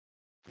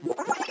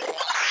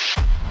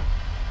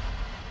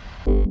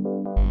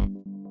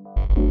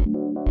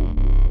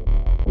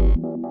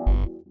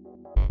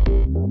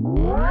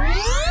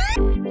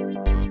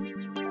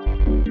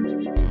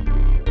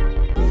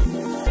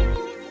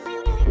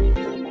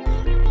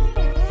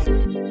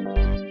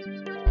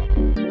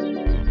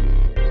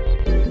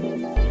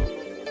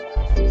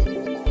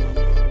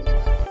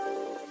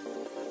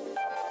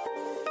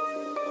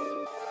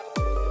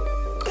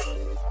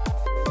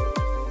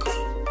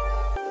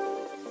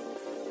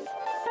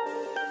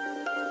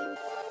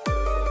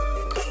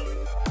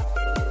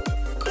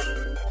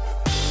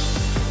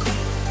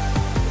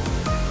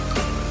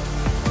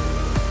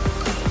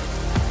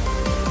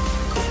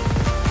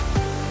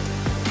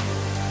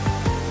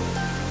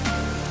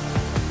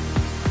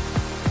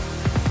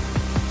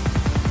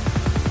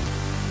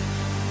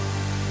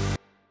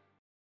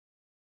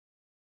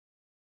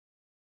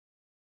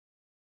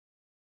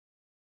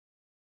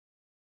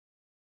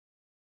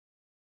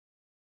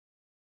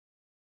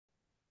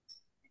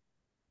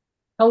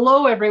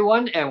Hello,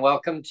 everyone, and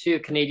welcome to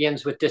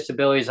Canadians with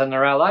Disabilities and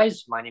Their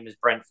Allies. My name is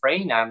Brent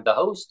Frayne. I'm the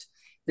host.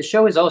 The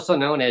show is also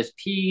known as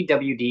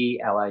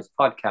PWD Allies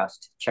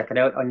Podcast. Check it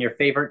out on your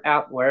favorite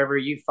app, wherever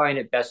you find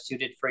it best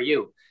suited for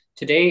you.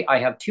 Today, I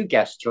have two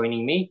guests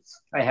joining me.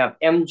 I have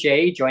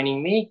MJ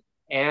joining me,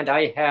 and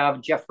I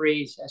have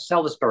Jeffrey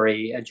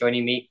Salisbury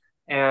joining me.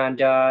 And,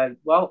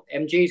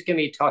 MJ is going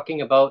to be talking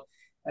about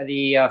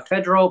the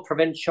federal,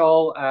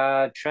 provincial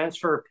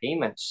transfer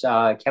payments,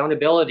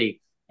 accountability.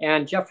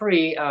 And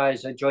Jeffrey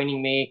is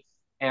joining me,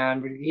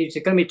 and he's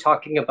going to be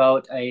talking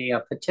about a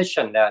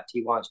petition that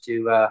he wants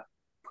to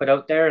put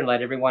out there and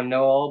let everyone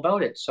know all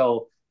about it.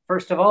 So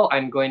first of all,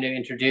 I'm going to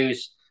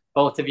introduce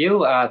both of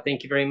you.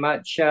 Thank you very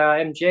much,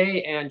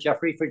 MJ and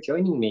Jeffrey, for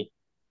joining me.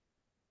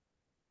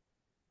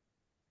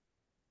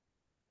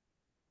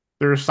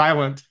 They're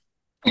silent.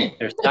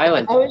 They're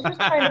silent. I was just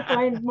trying to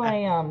find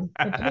my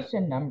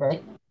petition number.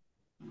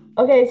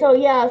 Okay, so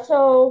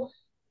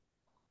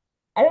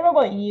I don't know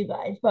about you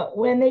guys, but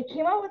when they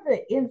came out with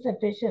the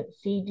insufficient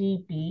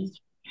CDB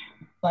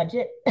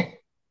budget,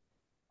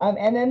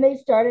 and then they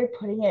started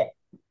putting it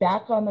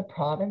back on the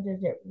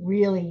provinces, it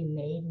really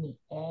made me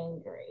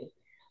angry,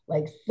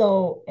 like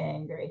so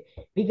angry,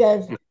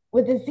 because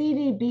with the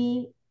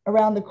CDB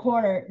around the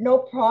corner, no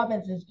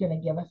province is going to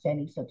give us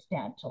any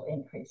substantial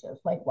increases.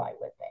 Like, why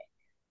would they?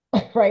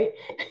 Right?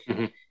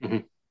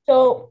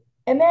 So,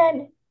 and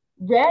then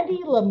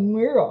Randy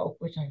Lamuro,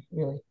 which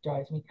really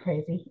drives me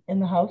crazy in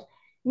the House,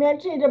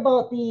 mentioned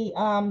about the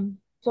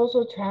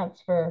social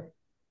transfer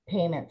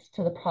payments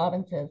to the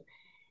provinces.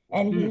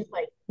 And he's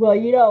like,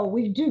 well,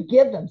 we do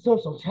give them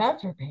social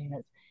transfer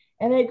payments.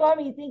 And it got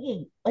me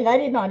thinking, like, I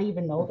did not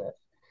even know this.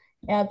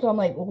 And so I'm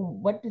like, well,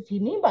 what does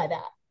he mean by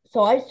that?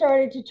 So I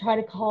started to try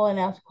to call and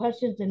ask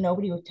questions, and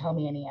nobody would tell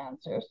me any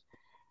answers.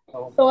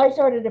 So I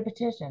started a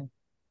petition.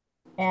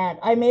 And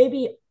I may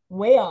be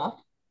way off,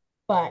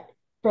 but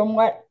from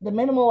what the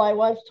minimal I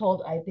was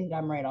told, I think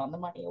I'm right on the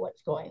money of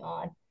what's going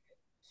on.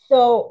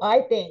 So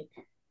I think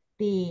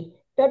the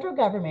federal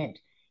government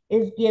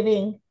is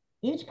giving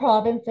each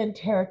province and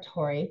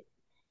territory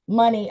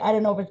money. I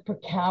don't know if it's per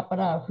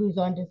capita, who's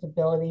on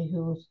disability,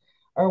 who's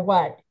or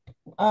what.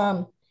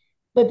 But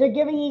they're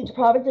giving each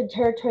province and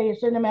territory a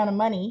certain amount of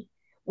money,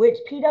 which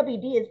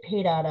PWD is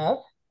paid out of.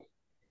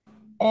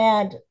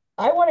 And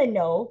I want to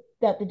know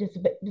that the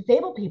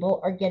disabled people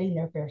are getting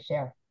their fair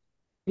share,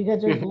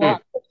 because there's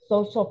lots of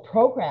social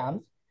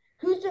programs.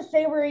 Who's to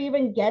say we're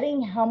even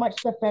getting how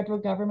much the federal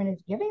government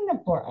is giving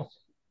them for us?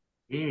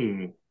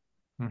 And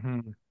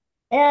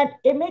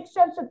it makes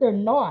sense that they're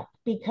not,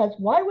 because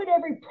why would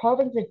every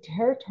province and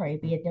territory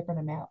be a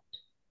different amount?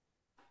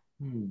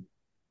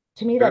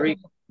 To me, that doesn't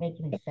make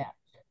any sense.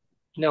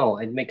 No,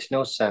 it makes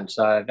no sense.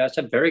 That's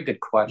a very good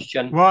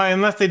question. Well,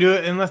 unless they do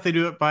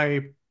it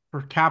by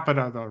per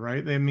capita, though,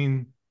 right? They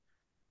mean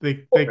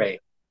they could.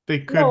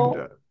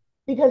 No,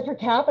 because per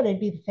capita it'd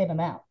be the same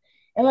amount,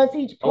 unless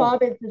each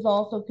province is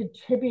also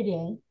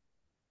contributing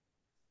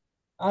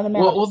an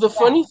amount. Well, the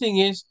funny thing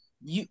is,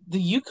 the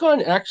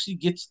Yukon actually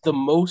gets the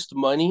most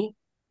money,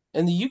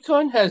 and the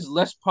Yukon has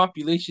less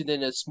population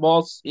than a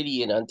small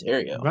city in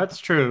Ontario. That's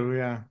true,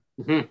 yeah.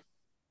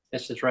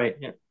 This is right,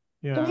 yeah.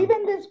 So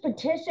even this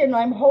petition,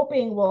 I'm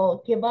hoping,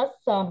 will give us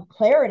some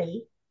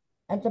clarity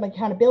and some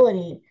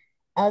accountability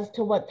as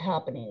to what's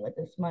happening with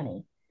this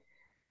money.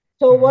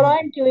 So what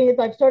I'm doing is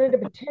I've started a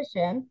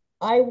petition.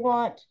 I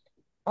want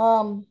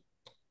the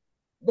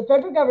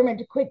federal government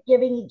to quit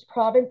giving each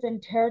province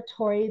and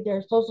territory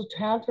their social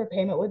transfer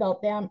payment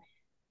without them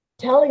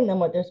telling them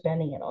what they're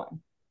spending it on.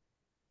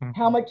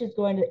 How much is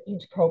going to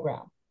each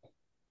program.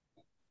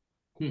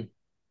 And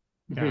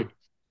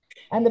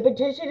the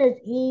petition is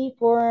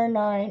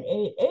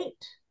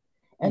E4988.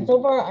 And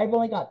so far, I've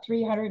only got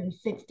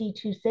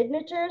 362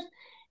 signatures.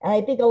 And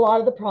I think a lot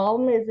of the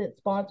problem is it's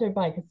sponsored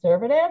by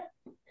Conservative,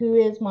 who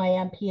is my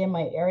MP in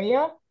my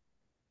area.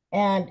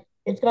 And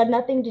it's got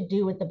nothing to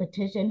do with the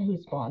petition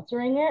who's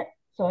sponsoring it.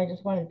 So I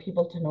just wanted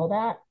people to know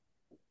that.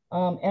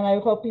 And I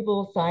hope people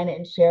will sign it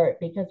and share it,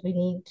 because we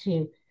need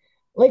to,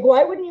 like,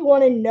 why wouldn't you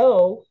want to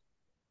know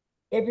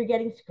if you're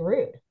getting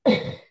screwed?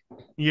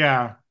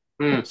 Yeah.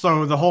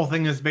 So the whole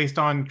thing is based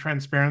on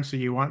transparency.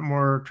 You want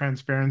more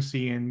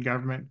transparency in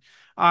government.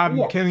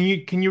 Yeah. Can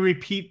you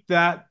repeat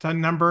that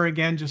number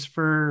again, just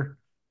for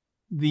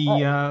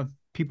the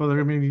people that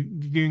are going to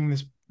be viewing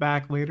this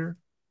back later?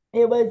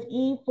 It was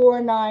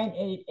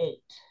E4988.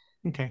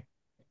 Okay.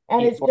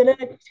 And it's going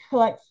to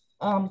collect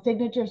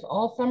signatures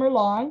all summer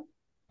long.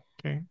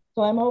 Okay.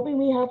 So I'm hoping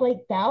we have like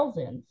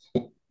thousands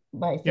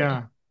by September.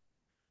 Yeah.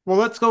 Well,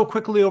 let's go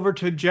quickly over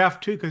to Jeff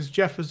too, because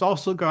Jeff has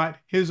also got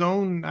his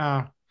own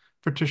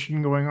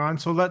petition going on.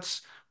 So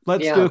let's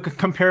do a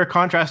compare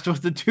contrast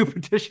with the two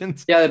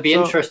petitions. Yeah, that'd be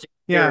interesting.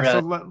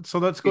 Yeah, so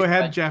let's go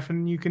ahead, Jeff,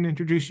 and you can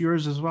introduce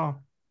yours as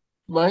well.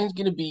 Mine's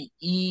going to be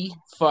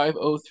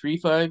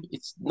E5035.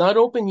 It's not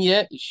open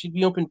yet. It should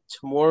be open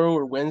tomorrow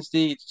or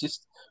Wednesday. It's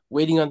just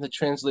waiting on the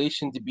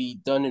translation to be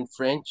done in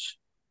French.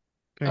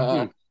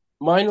 Okay.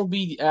 Mine will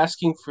be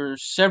asking for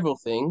several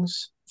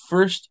things.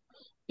 First,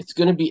 it's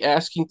going to be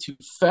asking to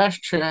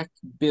fast track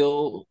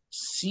Bill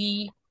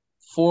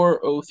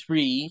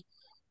C403,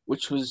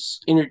 which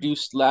was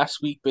introduced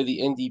last week by the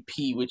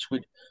NDP, which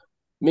would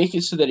make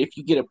it so that if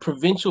you get a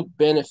provincial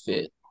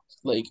benefit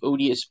like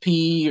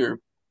ODSP or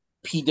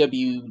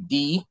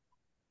PWD,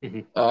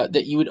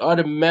 that you would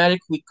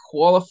automatically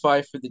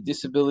qualify for the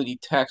disability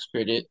tax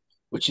credit,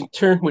 which in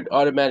turn would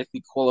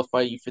automatically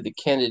qualify you for the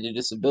Canada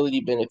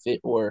Disability Benefit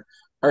or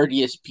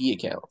RDSP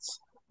accounts.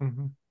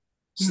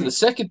 So the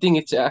second thing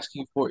it's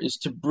asking for is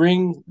to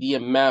bring the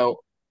amount,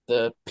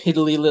 the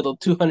piddly little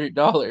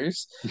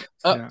 $200,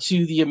 up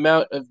to the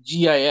amount of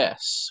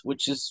GIS,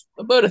 which is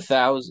about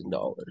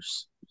 $1,000.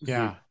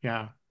 Yeah,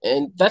 yeah.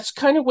 And that's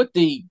kind of what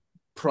they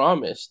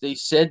promised. They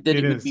said that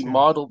it would be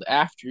modeled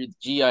after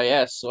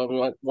GIS. So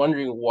I'm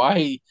wondering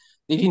why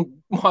they didn't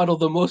model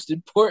the most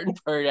important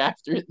part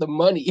after it, the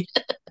money.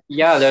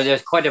 Yeah,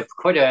 there's quite a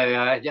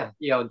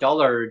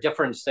dollar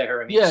difference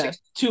there. I mean,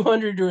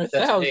 200 or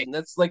 1,000.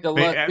 That's like a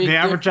lot. They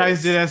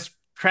advertised it as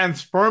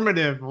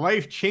transformative,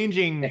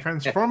 life-changing,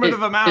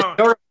 transformative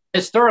amount.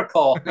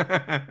 Historical.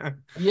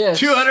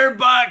 Yes.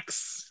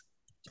 $200.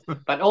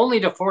 But only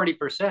to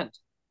 40%.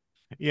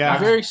 Yeah. A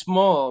very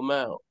small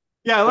amount.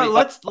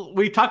 Yeah,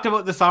 we talked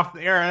about this off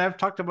the air, and I've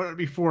talked about it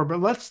before,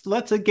 but let's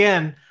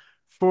again,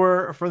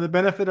 for the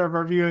benefit of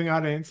our viewing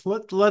audience,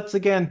 let's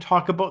again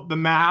talk about the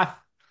math.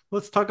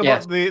 Let's talk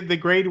about the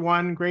grade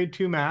 1, grade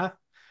 2 math.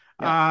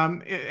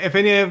 If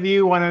any of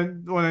you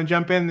want to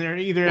jump in there,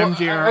 either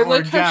MJ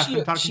or Jeff,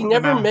 and talk she about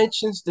never the math.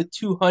 mentions the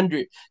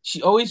 200.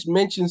 She always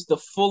mentions the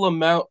full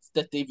amount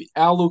that they've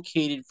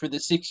allocated for the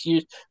 6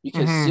 years,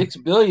 because 6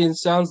 billion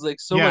sounds like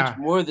so much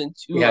more than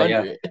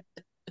 200.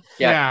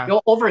 Yeah.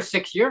 Over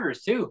 6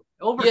 years too.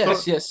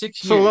 6 years.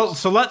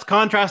 So let's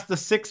contrast the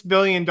 $6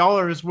 billion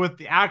with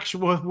the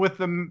actual with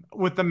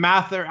the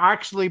math they're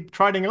actually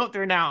trotting out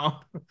there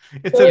now.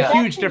 It's a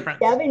huge difference.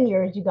 7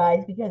 years, you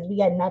guys, because we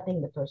had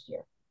nothing the first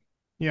year.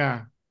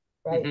 Yeah.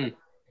 Right.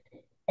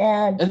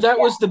 And that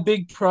was the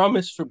big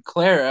promise from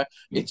Clara.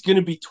 It's going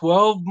to be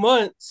 12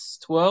 months,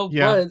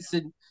 months,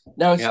 and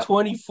now it's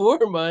 24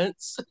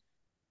 months.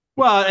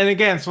 Well, and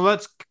again, so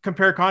let's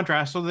compare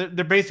contrast. So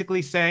they're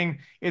basically saying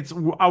it's a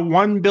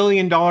 $1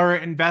 billion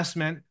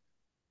investment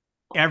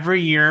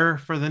every year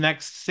for the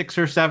next 6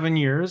 or 7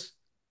 years.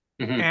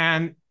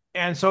 And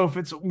so if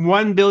it's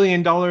 $1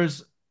 billion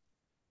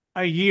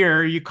a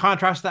year, you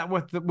contrast that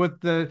with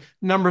the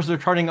numbers they're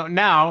charting out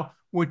now,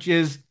 which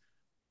is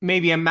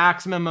maybe a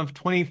maximum of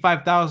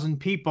 25,000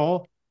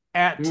 people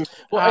at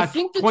I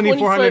think the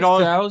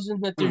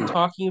 25,000 that they're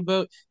talking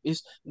about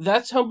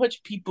that's how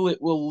much people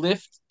it will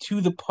lift to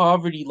the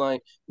poverty line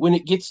when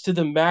it gets to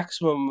the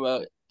maximum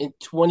in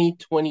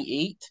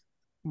 2028.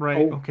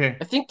 Right. Okay.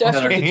 I think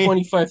that's what the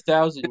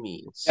 25,000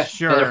 means.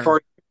 Sure.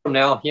 From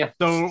now,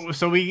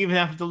 So we even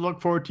have to look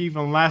forward to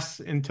even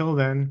less until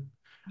then.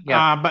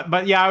 Yeah.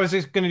 But yeah, I was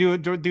just going to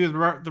do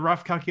the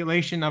rough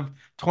calculation of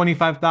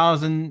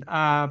 25,000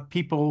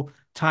 people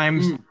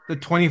times the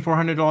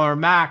 $2,400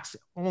 max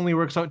only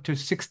works out to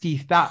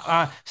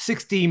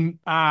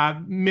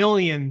 $60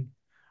 million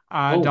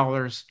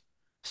dollars.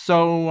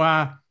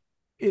 So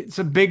it's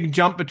a big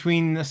jump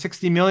between the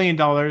 $60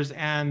 million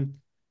and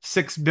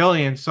 $6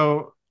 billion.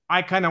 So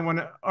I kind of want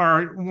to,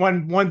 or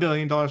 $1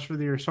 billion for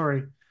the year.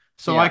 Sorry.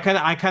 So I kind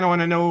of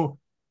want to know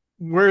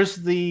where's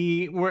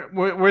the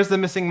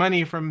missing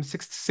money from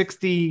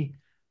 60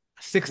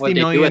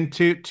 million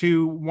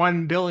to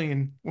 1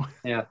 billion.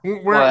 Yeah.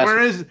 Where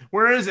is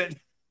it?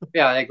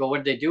 Yeah, they go,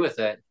 what did they do with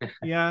it?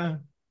 Yeah.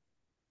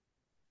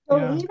 So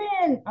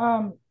even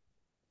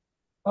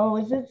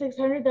is it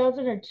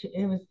 600,000 or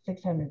it was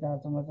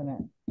 600,000, wasn't it?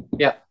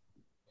 Yeah.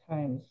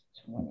 Times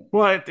 20.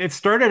 Well, it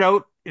started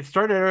out as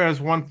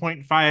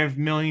 1.5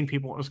 million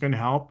people it was going to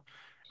help,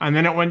 and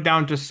then it went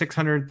down to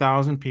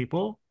 600,000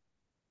 people.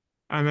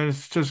 And then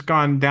it's just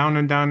gone down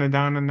and down and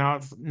down, and now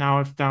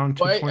it's down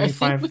to 25,000. I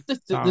think with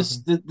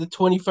the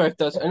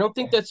 25,000, I don't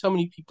think that's how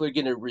many people are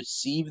going to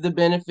receive the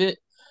benefit.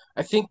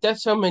 I think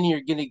that's how many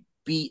are going to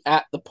be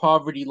at the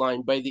poverty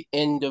line by the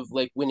end of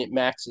when it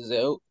maxes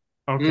out.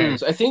 Okay.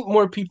 So I think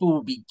more people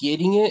will be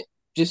getting it,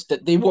 just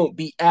that they won't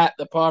be at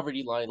the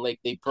poverty line like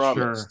they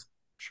promised.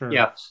 Sure.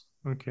 Yes.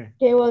 Okay.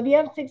 Okay, well, if you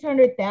have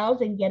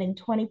 600,000 getting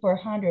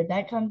 2,400,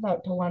 that comes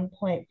out to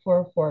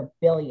 1.44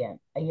 billion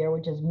a year,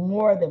 which is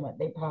more than what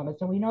they promised.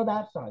 So we know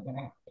that's not going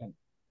to happen.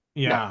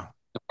 Yeah.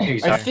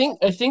 Exactly.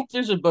 I think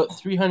there's about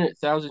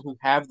 300,000 who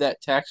have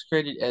that tax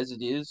credit as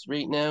it is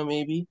right now,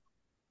 maybe.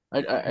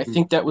 I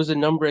think that was a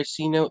number I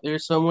seen out there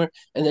somewhere,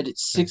 and that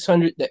it's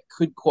 600 that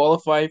could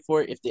qualify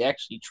for it if they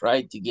actually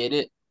tried to get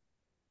it.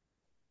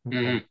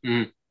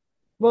 Mm-hmm.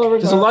 Well,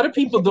 Because a lot of it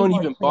people should be don't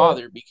more even clear.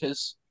 bother,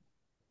 because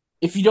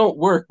if you don't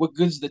work, what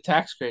good's the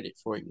tax credit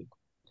for you?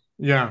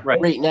 Yeah.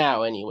 Right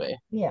now, anyway.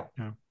 Yeah.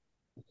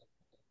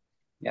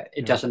 Yeah,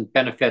 it doesn't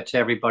benefit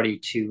everybody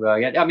to.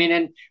 I mean,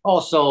 and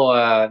also,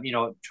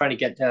 trying to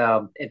get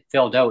it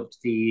filled out,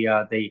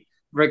 the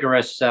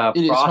rigorous It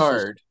is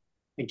process hard.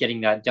 and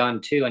getting that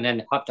done too, and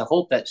then have to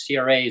hope that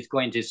CRA is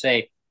going to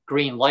say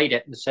green light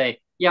it and say,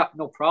 yeah,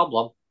 no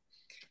problem.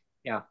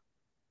 Yeah.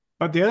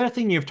 But the other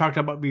thing you've talked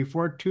about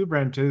before too,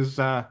 Brent, is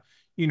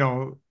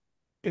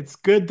it's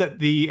good that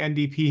the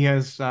NDP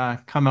has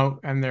come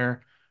out and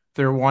they're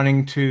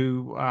wanting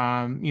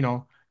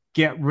to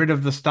get rid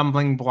of the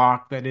stumbling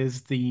block that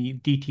is the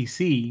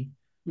DTC.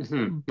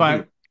 Mm-hmm.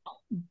 But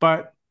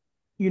but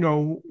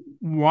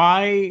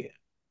why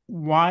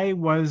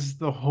was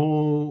the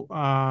whole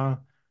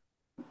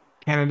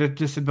Canada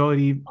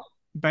Disability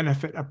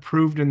Benefit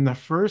approved in the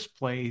first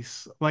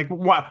place? Like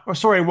why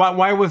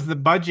was the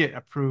budget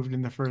approved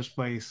in the first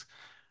place?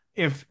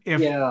 If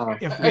Yeah.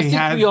 if I they think we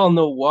had all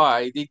know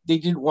why. They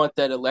didn't want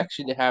that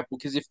election to happen,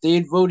 because if they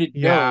had voted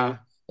no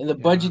and the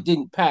budget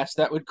didn't pass,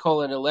 that would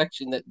call an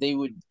election that they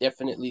would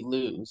definitely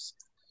lose.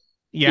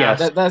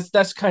 Yes.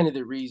 That's kind of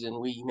the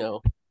reason, we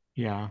know.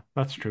 Yeah,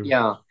 that's true.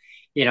 Yeah,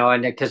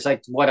 and because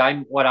like what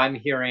I'm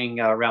hearing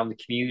around the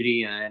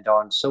community and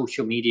on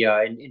social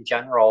media in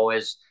general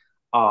is,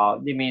 I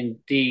mean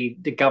the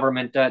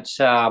government that's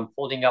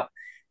holding up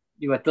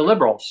with the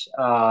liberals,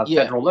 Yeah.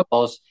 federal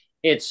liberals,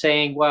 it's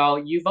saying, well,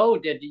 you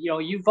voted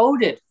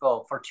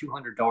for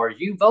 $200,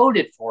 you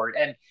voted for it,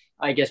 and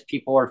I guess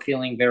people are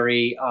feeling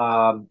very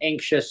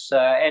anxious,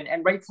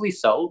 and rightfully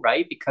so,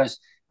 right? Because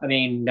I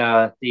mean,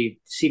 the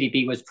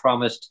CDB was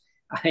promised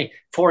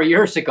 4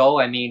 years ago.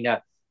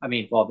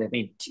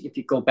 If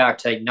you go back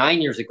to like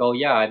 9 years ago,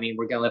 yeah, I mean,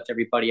 we're going to lift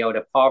everybody out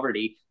of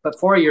poverty. But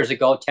 4 years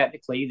ago,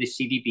 technically, the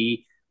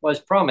CDB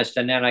was promised,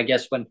 and then I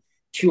guess when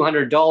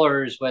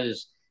 $200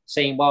 was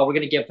saying, well, we're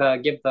going to give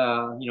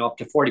up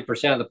to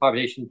 40% of the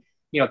population,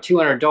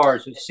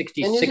 $200 with And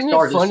 $66. isn't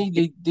it funny,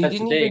 they A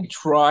didn't day. even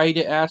try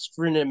to ask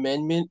for an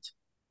amendment?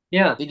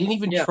 Yeah, They didn't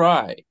even yeah.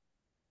 try.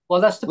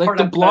 Well, that's the Like part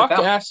the I'm kind bloc of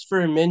out. asked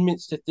for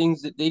amendments to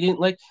things that they didn't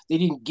like. They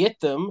didn't get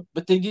them,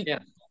 but they did. Yeah.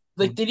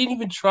 Like they didn't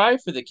even try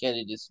for the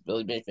Canada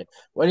Disability Benefit.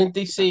 Why didn't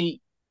they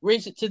say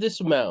raise it to this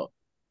amount?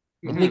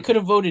 And they could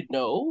have voted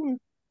no.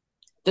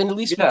 Then at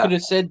least we Yeah. could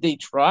have said they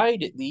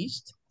tried at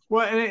least.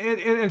 Well, and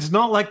it's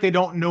not like they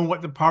don't know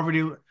what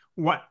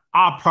what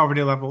a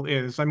poverty level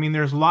is. I mean,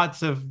 there's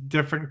lots of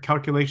different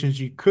calculations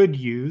you could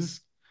use,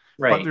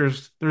 but Right.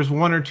 there's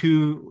one or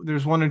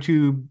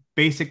two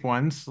basic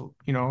ones,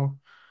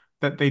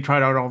 that they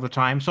tried out all the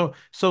time. So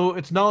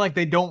it's not like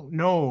they don't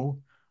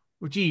know,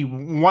 gee,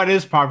 what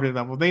is poverty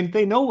level?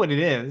 They know what it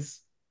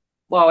is.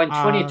 Well, in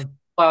Uh,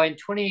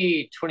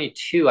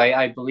 2022,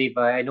 I believe,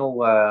 I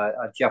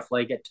know Jeff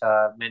Leggett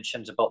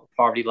mentions about the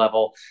poverty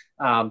level.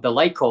 The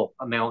LICO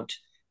amount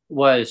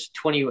was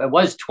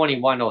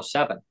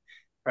 2107,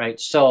 right?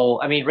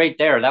 So I mean, right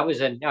there, that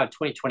was in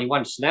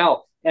 2021. So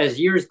now, as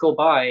years go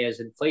by, as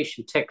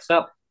inflation ticks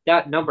up,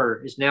 that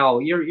number is now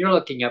you're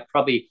looking at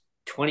probably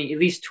at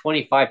least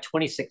 25,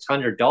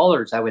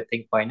 $2,600, I would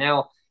think by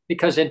now,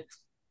 because in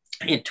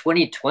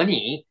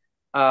 2020,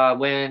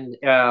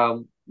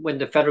 when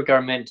the federal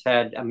government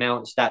had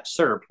amounts that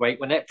served, right?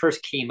 When that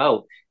first came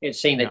out,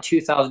 it's saying that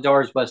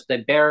 $2,000 was the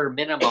bare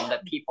minimum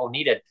that people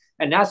needed,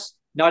 and that's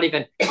not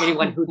even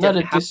anyone who Not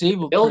didn't a have a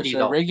disabled disability, person,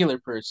 though. a regular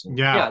person.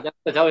 Yeah, that's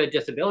without a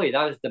disability.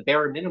 That is the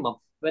bare minimum,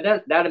 but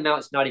that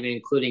amount's not even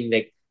including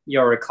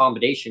your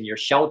accommodation, your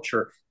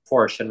shelter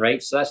portion,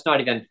 right? So that's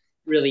not even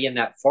really in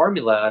that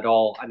formula at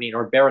all. I mean,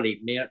 or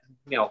barely,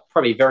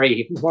 probably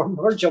very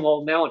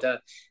marginal amount.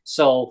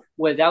 So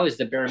that was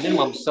the bare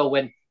minimum. So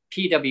when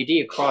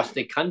PWD across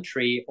the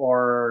country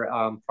or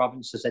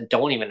provinces that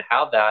don't even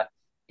have that,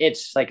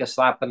 it's like a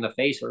slap in the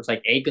face, or it's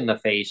like egg in the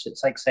face.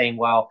 It's like saying,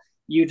 well,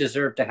 you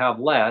deserve to have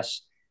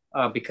less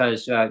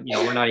because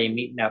we're not even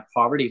meeting that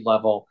poverty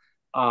level.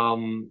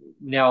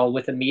 Now,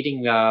 with a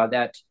meeting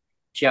that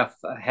Jeff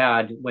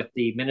had with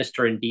the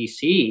minister in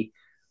BC,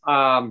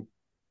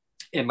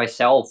 and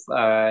myself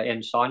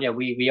and Sonia,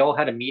 we all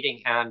had a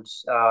meeting, and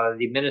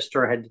the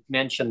minister had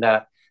mentioned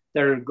that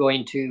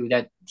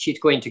she's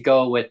going to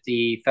go with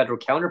the federal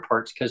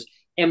counterparts because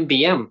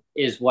MBM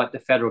is what the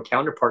federal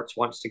counterparts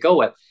wants to go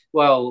with.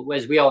 Well,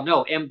 as we all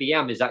know,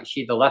 MBM is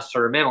actually the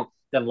lesser amount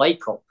than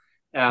LICO.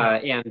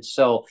 And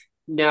so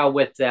now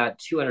with that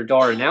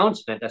 $200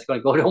 announcement, that's going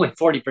to go to only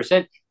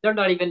 40%. They're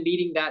not even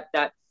meeting that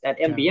at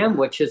MBM,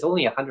 which is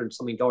only $100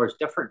 something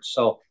different.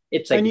 So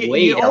it's like And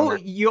way down there.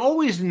 you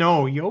always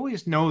know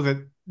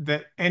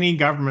that any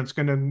government's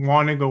going to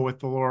want to go with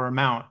the lower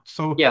amount.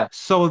 So Yeah.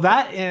 so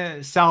that in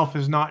itself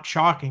is not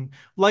shocking.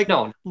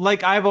 No.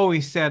 Like I've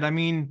always said, I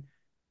mean,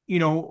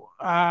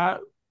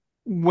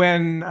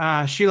 when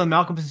Sheila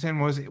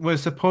Malcolmson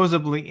was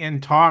supposedly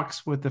in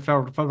talks with the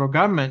federal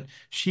government,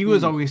 she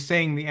was always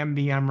saying the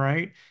MBM,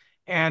 right?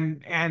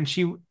 And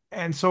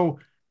so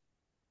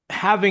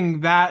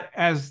having that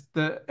as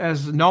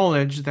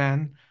knowledge,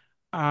 then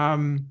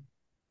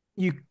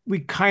we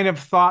kind of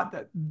thought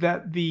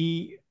that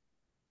the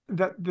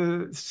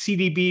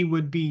CDB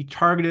would be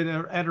targeted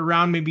at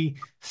around maybe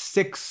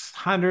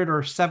 $600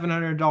 or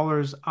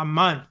 $700 a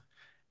month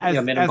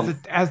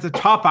as the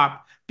top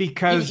up,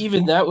 because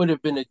Even that would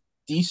have been a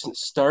decent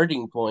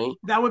starting point.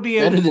 that would be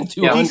better than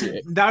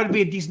 200. That would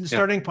be a decent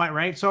starting point,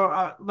 right?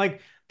 So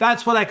like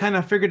that's what I kind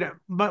of figured it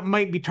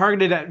might be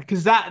targeted at,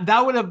 because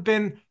that would have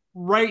been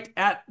right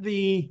at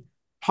the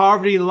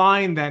poverty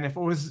line then, if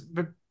it was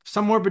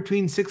somewhere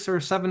between $600 or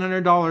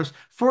 $700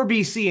 for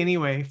BC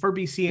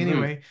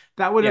anyway.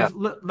 That would have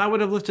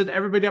lifted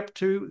everybody up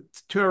to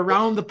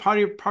around the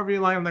poverty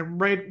line, like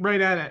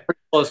right at it. Pretty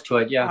close to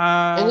it,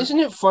 yeah. And isn't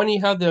it funny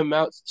how the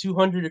amount's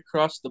 200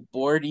 across the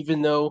board,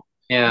 even though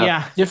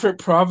different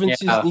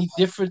provinces need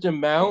different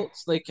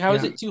amounts? Like, how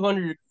is it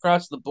 200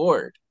 across the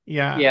board?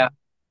 Yeah,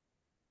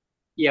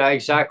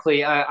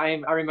 exactly. I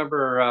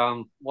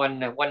remember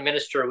one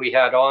minister we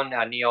had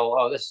on, Neil.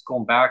 Oh, this is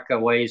going back a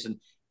ways, and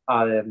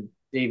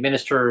the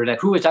minister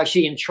who was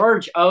actually in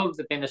charge of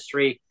the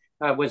ministry,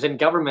 was in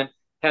government,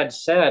 had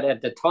said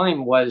at the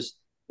time was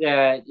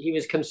that he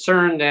was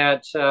concerned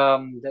that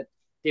that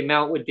the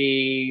amount would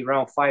be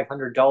around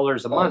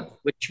 $500 a month,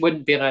 which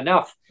wouldn't be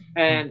enough.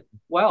 And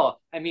well,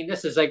 I mean,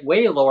 this is like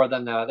way lower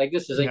than that. Like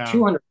this is like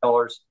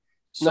 $200.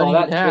 So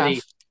not that's really,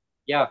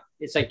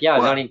 it's like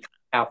not even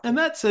half. And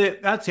that's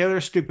it. That's the other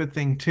stupid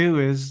thing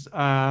too is,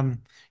 again,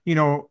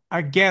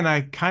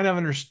 I kind of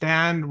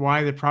understand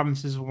why the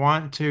provinces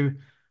want to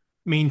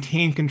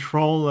maintain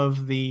control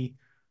of the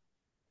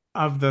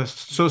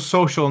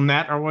social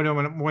net, or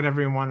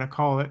whatever you want to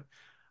call it.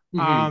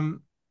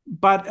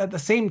 But at the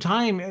same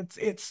time,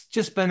 it's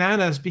just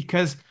bananas,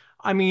 because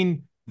I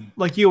mean,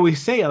 like you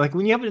always say, like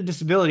when you have a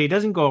disability, it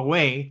doesn't go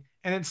away,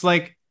 and it's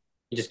like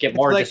you just get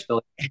more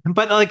disability.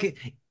 But like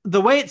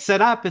the way it's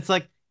set up, it's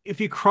like if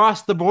you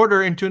cross the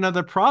border into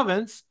another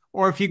province,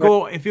 or if you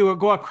go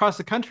across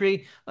the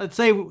country, let's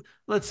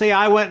say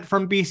I went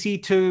from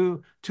BC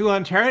to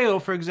Ontario,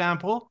 for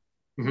example.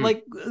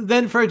 Like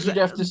then, for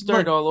example, you'd have to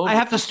start all over. I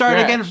have to start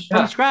again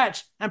from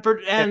scratch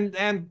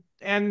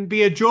and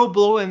be a Joe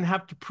Blow and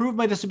have to prove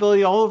my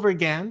disability all over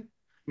again.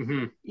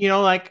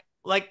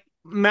 Like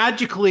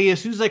magically,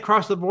 as soon as I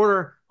cross the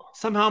border,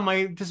 somehow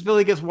my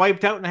disability gets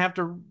wiped out, and I have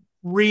to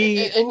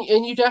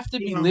and you'd have to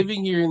be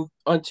living here in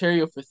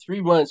Ontario for 3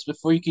 months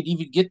before you could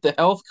even get the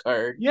health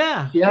card.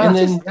 Yeah. And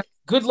then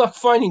good luck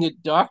finding a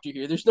doctor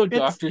here. There's no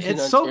doctors in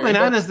Ontario. It's so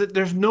bananas that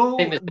there's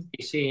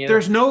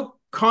no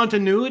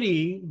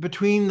continuity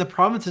between the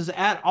provinces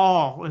at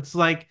all. It's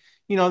like,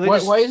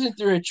 why isn't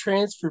there a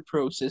transfer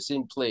process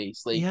in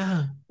place? Like,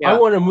 I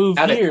want to move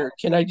here.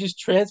 Can I just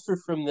transfer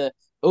from the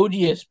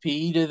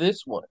ODSP to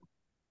this one?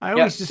 I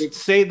always just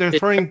say they're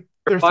throwing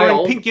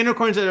pink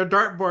unicorns at a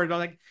dartboard. They're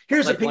like,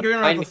 here's a pink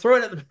unicorn, I'll throw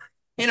it at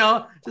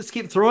the, just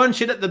keep throwing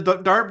shit at the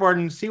dartboard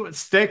and see what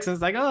sticks. And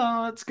it's like,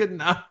 oh, that's good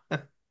enough.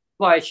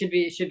 Well, it should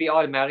be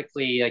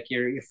automatically, like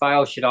your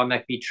file should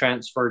automatically be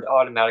transferred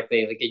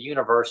automatically, like a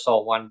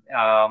universal one.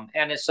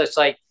 And it's just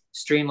like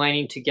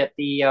streamlining to get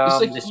the it's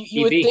like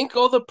you would think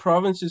all the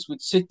provinces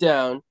would sit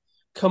down,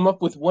 come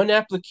up with one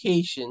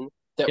application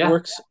that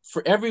works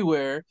for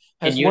everywhere,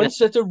 has one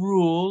set of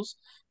rules,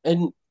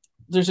 and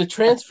there's a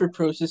transfer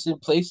process in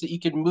place that you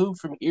can move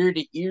from here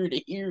to here to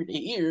here to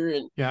here,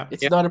 and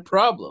it's not a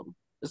problem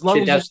as long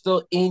as you're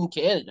still in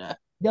Canada.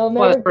 They'll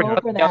never go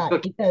for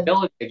that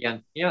because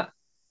again.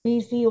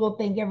 BC will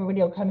think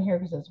everybody will come here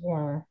because it's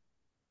warmer.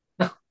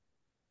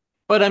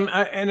 But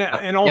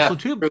also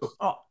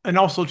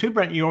too,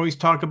 Brent, you always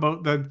talk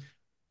about the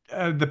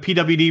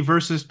PWD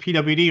versus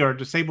PWD, or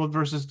disabled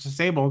versus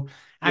disabled,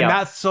 and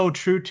that's so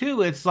true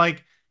too. It's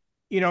like,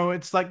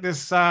 it's like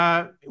this.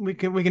 We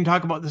can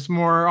talk about this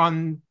more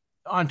on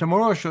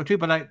tomorrow's show too.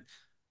 But I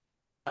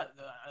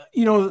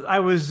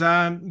was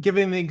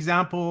giving the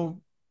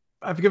example.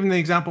 I've given the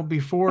example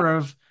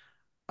before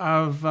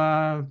of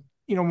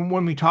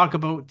when we talk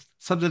about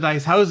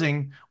subsidized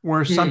housing,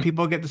 where some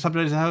people get the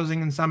subsidized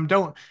housing and some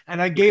don't. And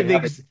I gave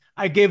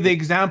the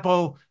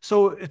example.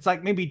 So it's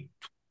like maybe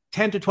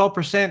 10 to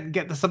 12%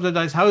 get the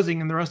subsidized housing,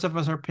 and the rest of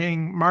us are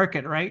paying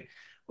market, right?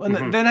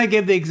 And then I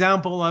gave the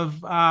example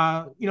of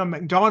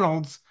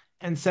McDonald's,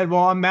 and said,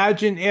 well,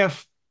 imagine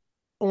if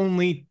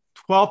only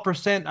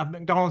 12% of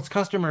McDonald's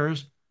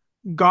customers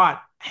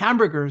got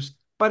hamburgers.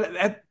 But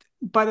at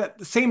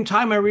the same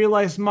time, I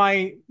realized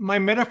my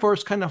metaphor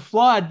is kind of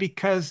flawed,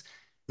 because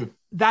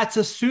that's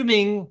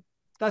assuming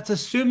that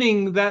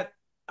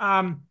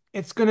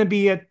it's going to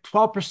be a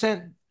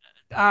 12%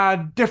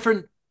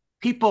 different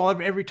people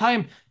every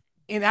time.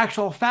 In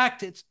actual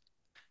fact,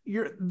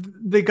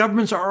 the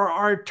governments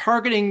are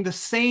targeting the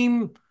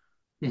same.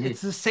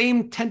 It's the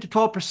same 10 to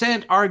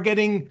 12% are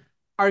getting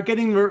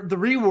the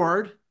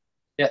reward.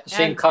 Yeah,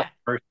 same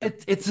customer.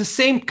 It's the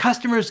same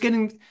customers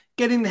getting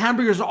the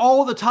hamburgers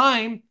all the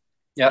time.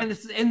 Yeah. And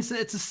it's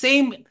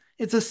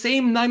the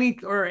same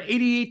 90 or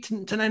 88 to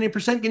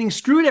 90% getting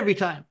screwed every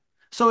time.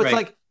 So it's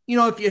like,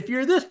 if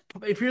you're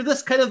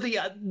this kind of the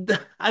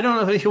I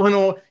don't know if you want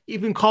to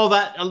even call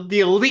that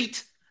the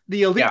elite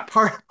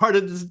part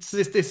of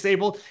this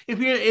disabled. If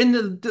you're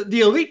in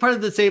the elite part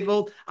of the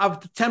disabled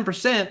of the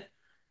 10%,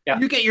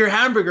 you get your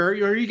hamburger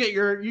or you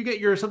get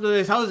your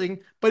subsidized housing.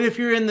 But if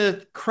you're in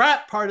the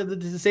crap part of the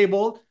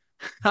disabled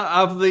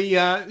of the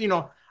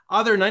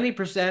other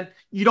 90%,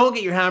 you don't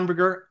get your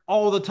hamburger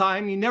all the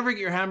time. You never get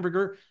your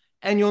hamburger,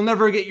 and you'll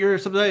never get your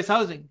subsidized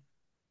housing.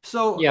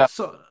 So that's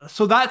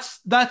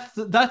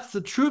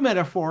the true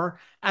metaphor,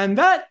 and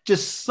that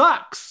just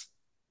sucks.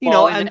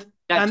 And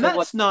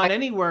that's not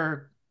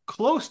anywhere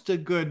close to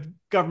good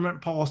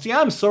government policy.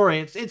 I'm sorry,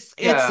 it's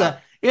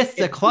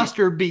the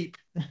cluster beep.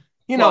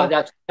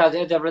 That's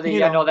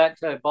everything. I know that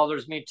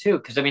bothers me too,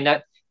 because I mean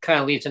that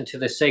kind of leads into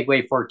the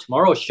segue for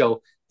tomorrow's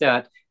show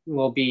that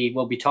we'll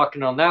be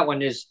talking on. That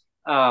one is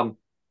like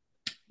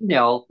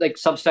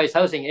subsidized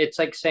housing. It's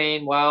like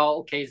saying, well,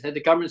 okay, so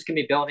the government's gonna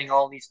be building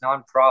all these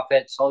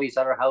nonprofits, all these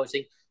other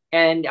housing,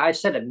 and I've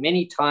said it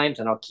many times,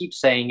 and I'll keep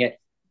saying it.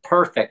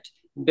 Perfect.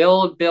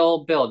 Build,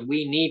 build, build.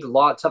 We need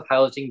lots of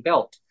housing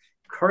built.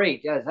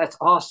 Great. Yeah, that's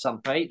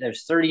awesome, right?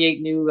 There's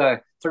 38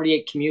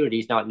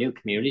 communities, not new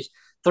communities.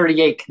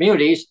 38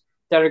 communities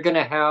that are going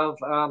to have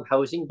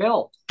housing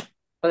built.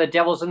 But the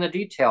devil's in the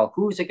detail.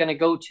 Who's it going to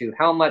go to?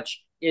 How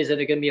much is it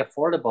going to be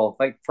affordable?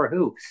 Like for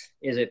who?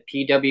 Is it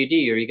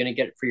PWD? Are you going to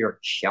get it for your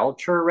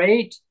shelter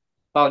rate?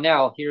 Well,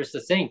 now here's the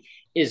thing: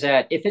 is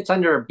that if it's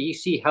under a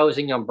BC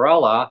housing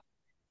umbrella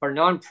for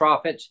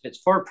nonprofits, if it's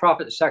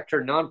for-profit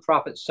sector,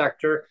 nonprofit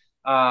sector,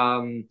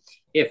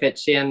 if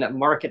it's in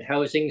market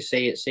housing,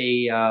 say it's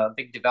a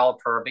big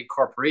developer, a big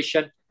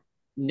corporation,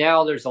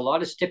 now there's a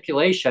lot of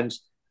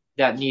stipulations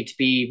that need to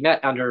be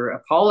met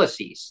under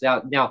policies.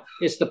 Now,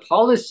 it's the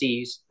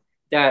policies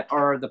that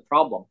are the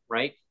problem,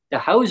 right? The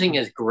housing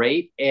is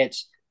great.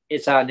 It's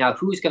now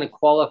who's going to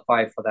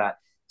qualify for that?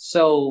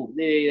 So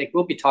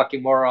we'll be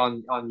talking more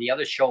on the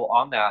other show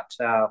on that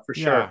for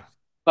sure.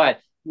 But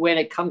when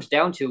it comes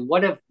down to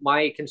one of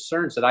my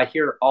concerns that I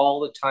hear all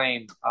the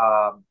time,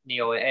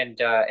 Neil and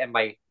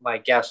my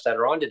guests that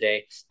are on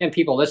today and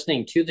people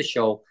listening to the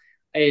show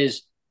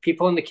is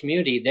people in the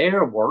community,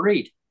 they're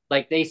worried.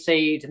 Like they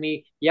say to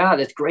me, yeah,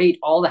 that's great,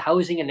 all the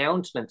housing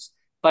announcements,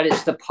 but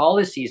it's the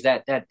policies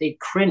that they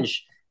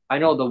cringe. I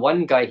know the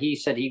one guy, he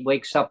said he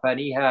wakes up and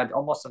he had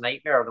almost a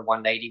nightmare the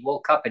one night. He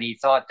woke up and he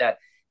thought that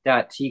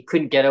he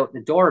couldn't get out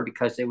the door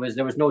because there was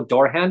no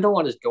door handle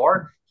on his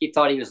door. He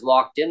thought he was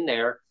locked in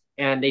there.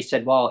 And they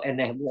said, well, and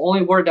the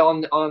only word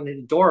on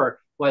the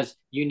door was,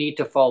 you need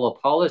to follow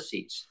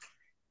policies.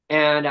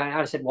 And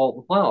I said,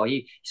 well, wow.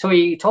 So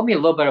he told me a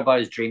little bit about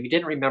his dream. He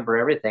didn't remember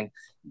everything,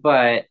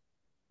 but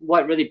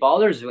what really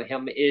bothers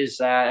him is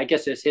I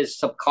guess his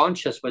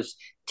subconscious was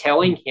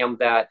telling him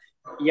that,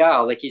 yeah,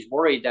 like he's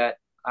worried that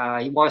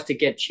he wants to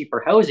get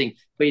cheaper housing,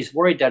 but he's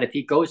worried that if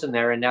he goes in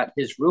there and that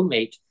his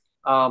roommate,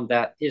 he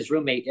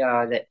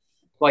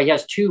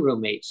has two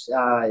roommates,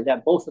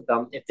 that both of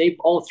them, if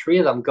all three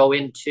of them go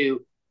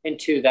into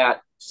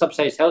that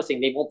subsidized housing,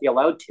 they won't be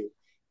allowed to,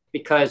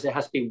 because it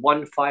has to be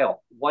one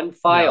file,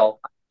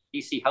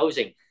 BC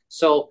housing.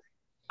 So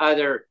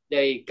either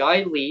the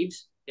guy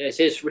leaves,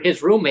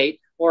 his roommate,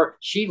 or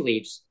she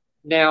leaves.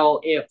 Now,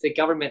 if the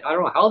government, I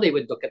don't know how they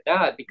would look at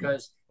that,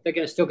 because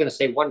they're still going to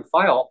say one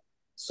file,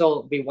 so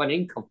it'll be one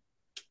income.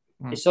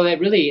 So that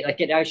really,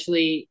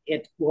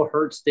 it will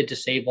hurts the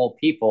disabled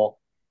people.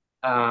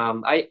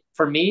 I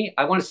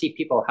want to see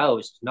people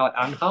housed, not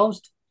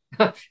unhoused.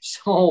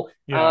 So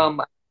I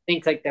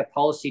think like that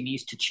policy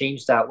needs to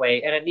change that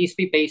way, and it needs to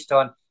be based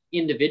on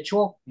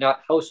individual, not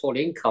household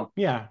income.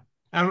 Yeah,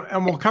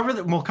 and we'll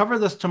cover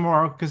this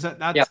tomorrow, because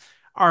that's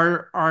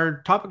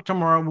our topic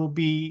tomorrow will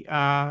be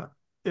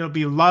it'll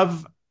be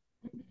love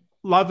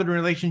and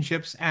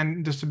relationships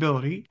and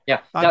disability.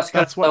 Yeah,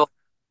 that's what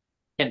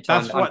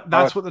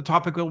the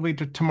topic will be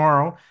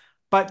tomorrow.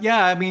 But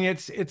yeah, I mean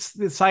it's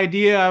this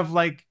idea of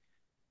like,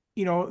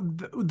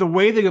 the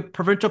way the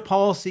provincial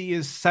policy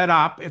is set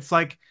up, it's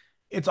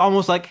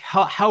almost like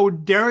how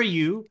dare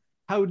you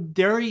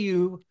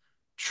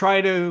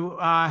try to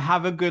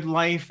have a good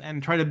life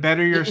and try to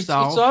better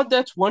yourself. It's odd.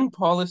 That's one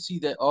policy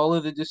that all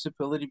of the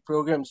disability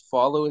programs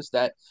follow, is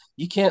that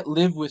you can't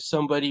live with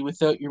somebody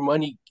without your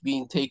money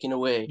being taken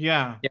away.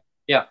 Yeah,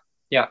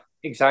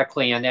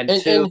 exactly. And then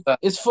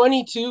it's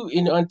funny too,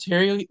 in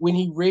Ontario, when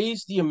he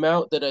raised the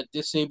amount that a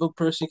disabled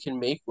person can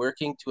make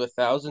working to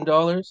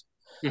 $1,000,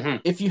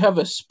 if you have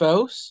a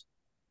spouse,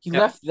 he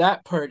left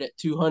that part at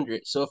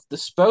 200. So if the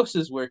spouse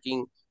is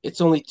working,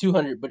 it's only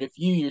 200. But if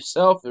you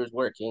yourself is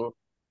working,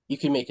 you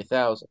can make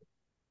 1,000.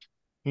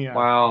 Yeah.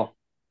 Wow.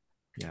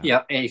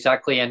 Yeah,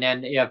 exactly. And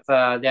then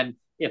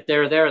if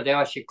they're there, they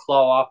actually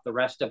claw off the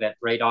rest of it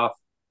right off.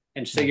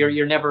 And so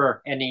you're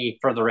never any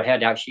further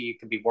ahead. Actually, you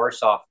could be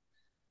worse off.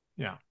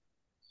 Yeah.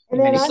 And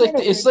then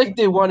it's like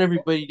they want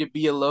everybody to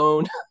be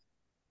alone.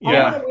 I'm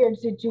in a weird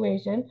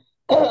situation.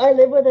 I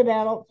live with an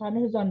adult son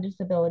who's on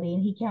disability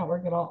and he can't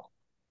work at all.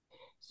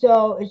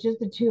 So it's just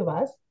the two of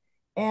us.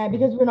 And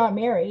because we're not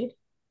married,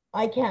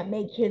 I can't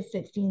make his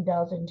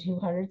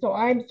 16,200. So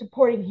I'm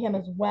supporting him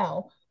as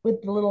well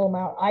with the little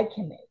amount I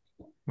can make.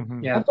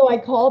 Yeah. And so I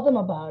called them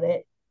about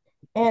it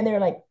and they're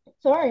like,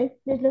 sorry,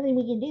 there's nothing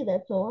we can do.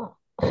 That's the law.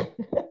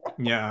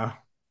 Yeah.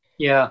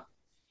 Yeah.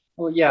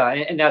 Well, yeah,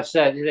 and that's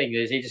the thing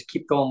is they just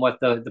keep going with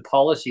the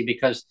policy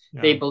because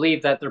they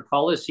believe that their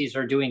policies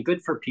are doing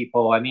good for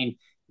people. I mean,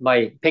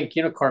 my pink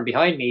unicorn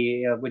behind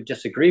me would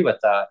disagree with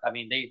that. I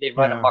mean, they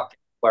run amok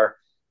where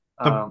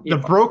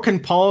the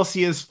broken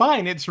policy is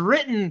fine. It's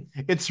written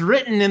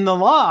in the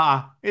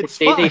law. It's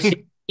fine.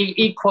 They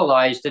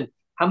equalized, and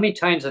how many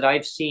times that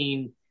I've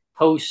seen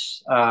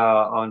posts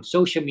on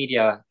social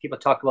media, people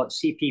talk about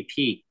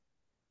CPP,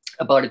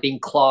 about it being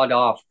clawed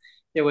off.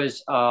 There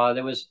was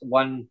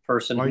one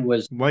person who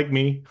was like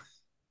me.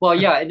 Well,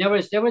 yeah, and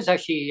there was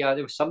actually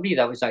there was somebody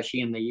that was actually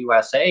in the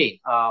USA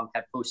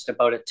had posted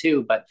about it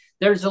too, but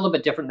there's a little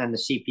bit different than the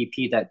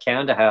CPP that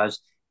Canada has,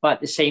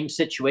 but the same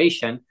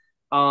situation.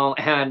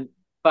 But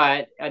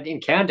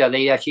in Canada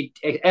they actually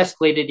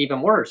escalated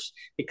even worse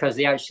because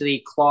they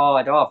actually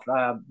clawed off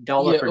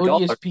dollar for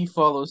dollar. ODSP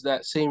follows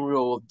that same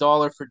rule,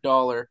 dollar for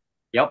dollar.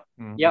 Yep.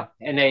 Yep.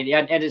 And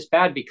it's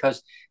bad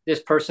because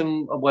this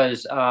person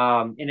was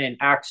in an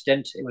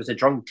accident. It was a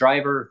drunk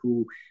driver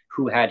who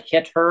had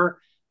hit her.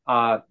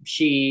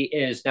 She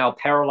is now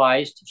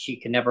paralyzed. She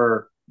can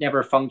never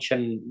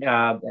function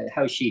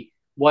how she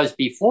was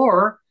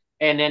before.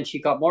 And then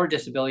she got more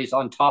disabilities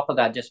on top of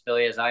that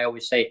disability. As I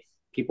always say,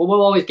 people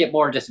will always get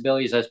more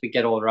disabilities as we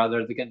get older.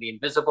 Either they're going to be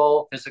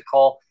invisible,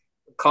 physical,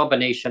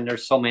 combination.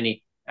 There's so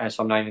many.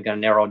 So I'm not even going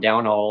to narrow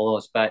down all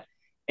those. But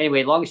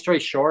anyway, long story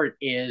short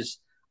is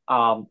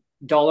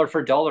dollar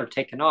for dollar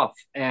taken off.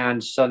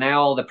 And so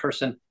now the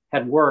person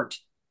had worked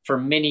for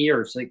many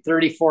years, like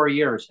 34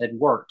 years had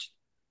worked.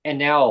 And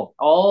now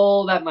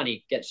all that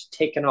money gets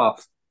taken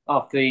off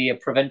the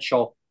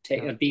provincial.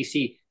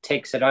 BC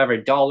takes it over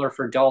dollar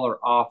for dollar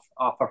off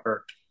of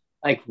her.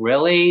 Like,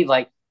 really?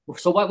 Like,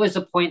 so what was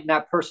the point in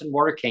that person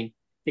working?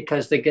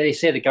 Because they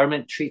say the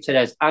government treats it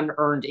as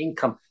unearned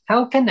income.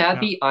 How can that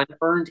be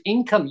unearned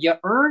income? You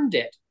earned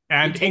it.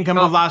 And income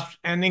of last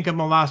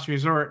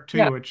resort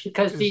too,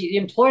 because the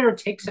employer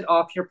takes it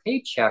off your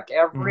paycheck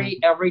every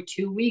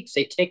 2 weeks.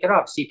 They take it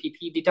off,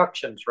 CPP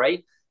deductions,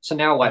 right? So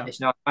now what? It's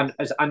now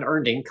as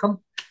unearned income.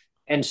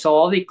 And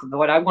so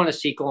what I want to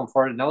see going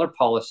forward, another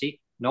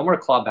policy, no more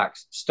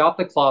clawbacks. Stop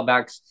the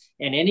clawbacks,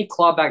 and any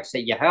clawbacks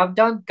that you have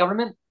done,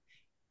 government,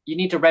 you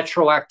need to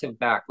retroactive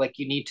back. Like,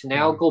 you need to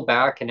now go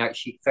back and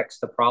actually fix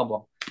the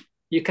problem.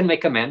 You can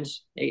make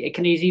amends. It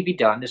can easily be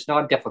done. It's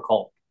not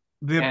difficult.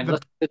 And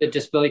listen to the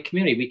disability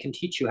community. We can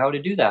teach you how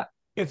to do that.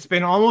 It's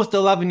been almost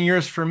 11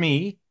 years for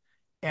me.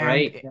 And,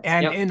 right.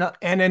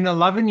 And in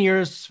 11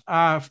 years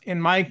in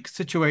my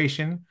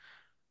situation,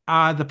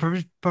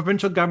 the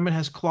provincial government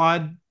has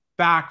clawed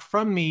back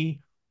from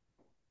me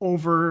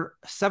over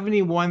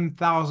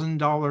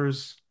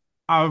 $71,000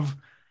 of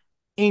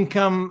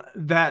income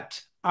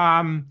that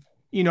I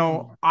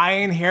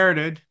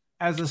inherited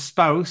as a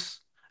spouse.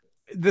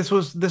 This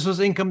was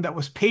income that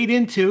was paid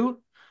into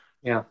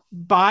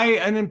by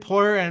an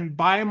employer and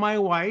by my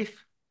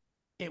wife.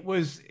 It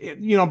was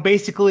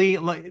basically,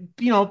 like,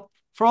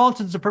 for all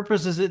intents and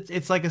purposes,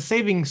 it's like a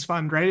savings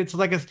fund, right? It's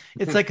like a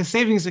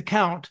savings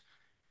account,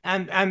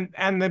 and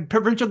the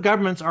provincial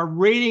governments are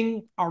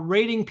raiding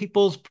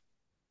people's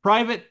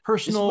private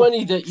personal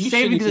money that you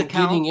should have been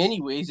getting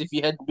anyways if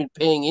you hadn't been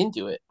paying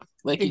into it.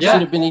 Like, it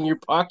should have been in your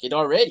pocket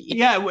already.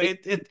 Yeah,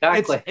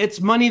 it's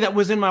money that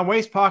was in my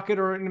wife's pocket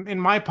or in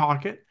my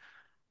pocket,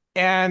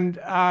 and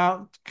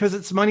because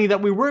it's money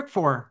that we work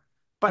for,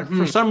 but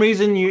for some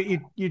reason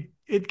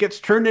it gets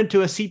turned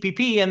into a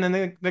CPP, and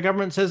then the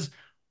government says,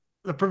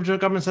 the provincial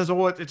government says,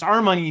 "Oh, it's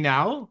our money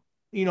now.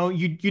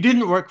 You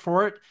didn't work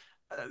for it.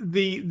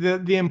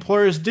 The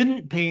employers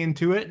didn't pay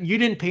into it. You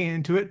didn't pay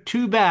into it.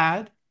 Too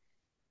bad."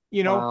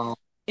 Wow.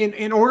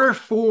 In order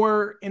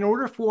for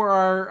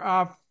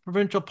our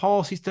provincial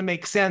policies to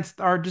make sense,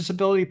 our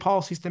disability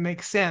policies to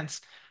make sense,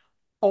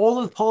 all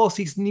of the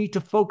policies need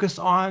to focus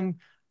on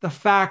the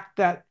fact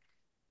that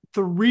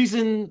the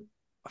reason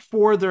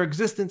for their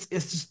existence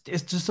is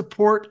to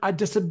support a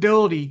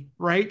disability,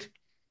 right?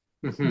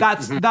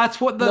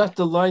 That's what not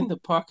to line the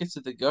pockets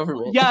of the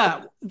government.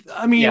 Yeah,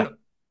 I mean,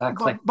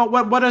 exactly. But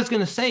what I was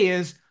going to say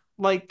is,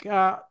 like,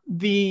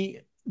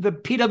 the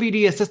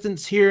PWD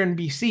assistance here in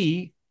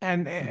BC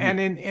and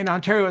in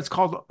Ontario it's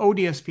called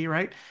ODSP,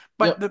 right?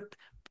 But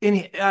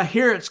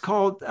here it's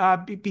called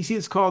BC,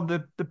 it's called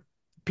the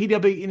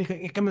PWD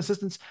income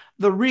assistance.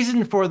 The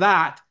reason for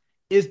that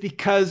is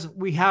because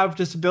we have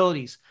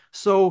disabilities,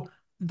 so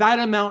that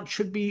amount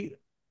should be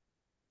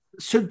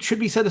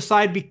set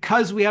aside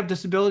because we have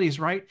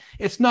disabilities, right?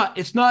 It's not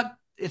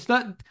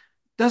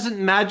shouldn't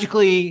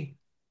magically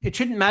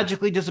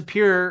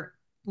disappear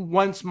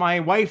once my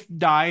wife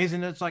dies.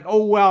 And it's like,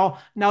 oh, well,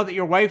 now that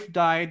your wife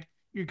died,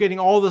 you're getting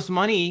all this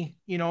money,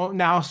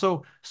 now.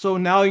 So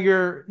now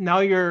your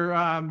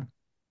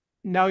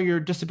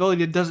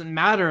disability doesn't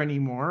matter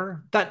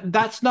anymore.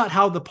 That's not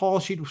how the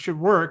policy should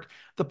work.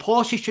 The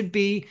policy should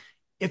be,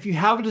 if you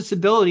have a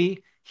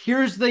disability,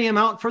 here's the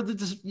amount for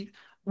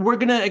we're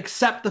going to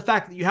accept the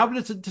fact that you have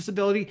a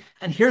disability,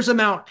 and here's an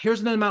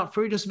amount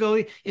for your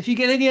disability. If you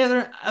get any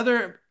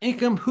other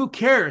income, who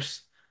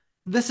cares?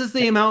 This is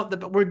the amount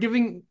that we're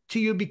giving to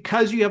you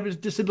because you have a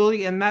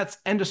disability, and that's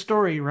end of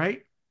story,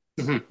 right?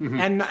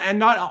 And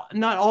not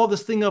all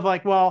this thing of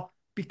like, well,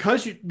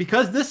 because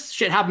this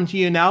shit happened to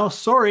you now,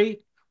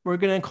 sorry, we're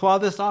gonna claw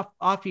this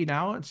off you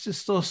now. It's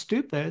just so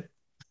stupid.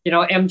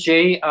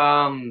 MJ,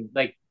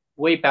 like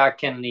way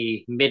back in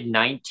the mid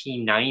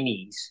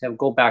 1990s, I'll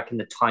go back in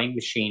the time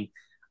machine.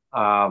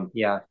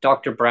 Yeah,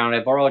 Dr. Brown,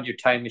 I borrowed your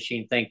time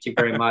machine. Thank you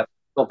very much.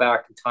 Go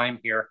back in time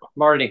here.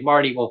 Marty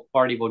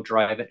will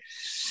drive it.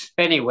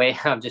 Anyway,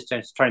 I'm just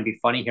trying to be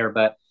funny here,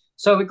 but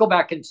so we go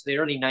back into the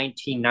early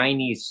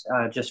 1990s,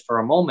 just for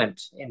a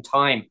moment in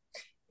time,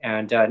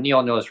 and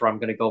Neil knows where I'm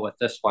going to go with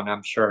this one,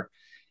 I'm sure.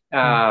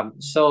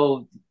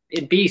 So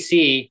in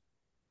BC,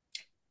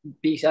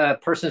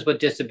 persons with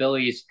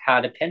disabilities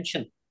had a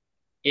pension.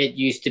 It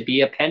used to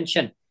be a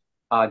pension,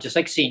 just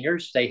like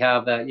seniors. They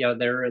have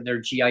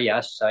their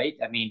GIS site.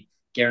 I mean,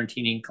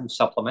 guaranteed income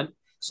supplement.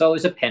 So it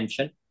was a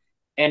pension,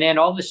 and then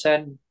all of a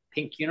sudden,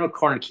 Pink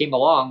Unicorn came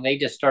along. They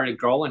just started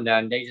growing,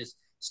 and they just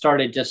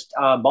started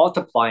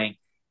multiplying,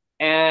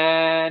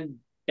 and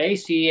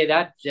basically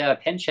that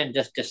pension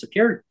just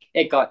disappeared.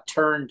 It got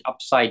turned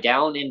upside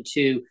down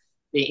into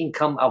the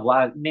income of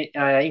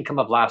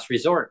last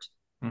resort,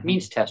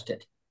 means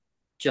tested,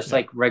 just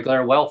like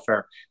regular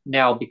welfare.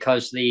 Now,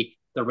 because the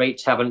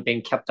rates haven't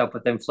been kept up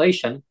with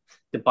inflation,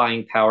 the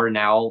buying power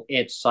now,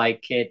 it's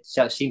like it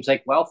seems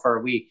like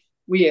welfare.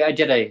 I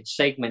did a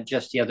segment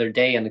just the other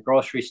day in the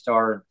grocery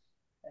store.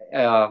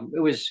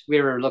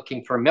 We were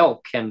looking for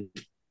milk, and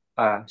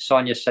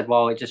Sonia said,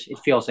 "Well, it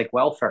feels like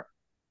welfare."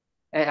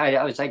 And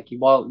I was like,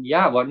 "Well,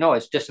 yeah, well, no,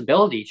 it's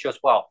disability." She goes,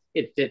 "Well,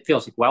 it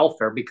feels like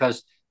welfare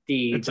because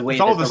the way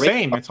it's all the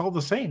same. It's all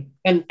the same."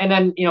 And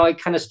then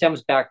it kind of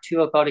stems back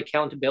to about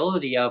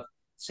accountability of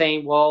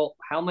saying, well,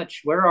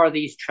 where are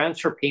these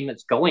transfer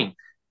payments going?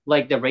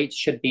 Like the rates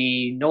should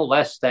be no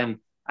less than,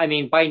 I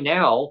mean, by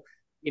now,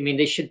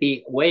 they should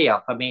be way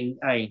up. I mean,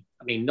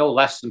 no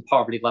less than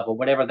poverty level,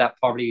 whatever that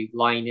poverty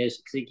line is,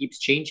 because it keeps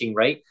changing,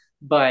 right?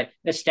 But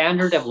the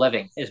standard of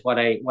living is what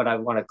I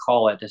want to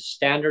call it, the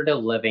standard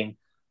of living,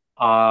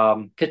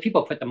 because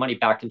people put the money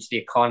back into the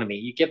economy.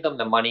 You give them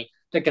the money,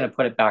 they're going to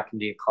put it back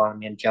into the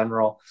economy in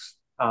general.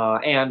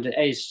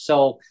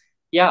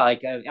 Yeah,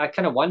 like I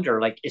kind of wonder,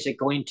 like, is it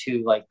going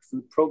to like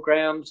food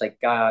programs, like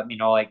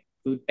like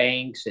food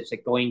banks? Is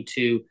it going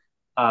to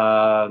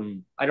I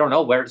don't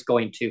know where it's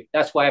going to.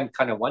 That's why I'm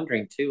kind of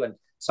wondering too. And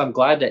so I'm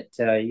glad that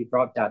you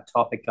brought that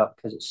topic up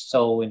because it's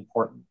so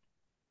important.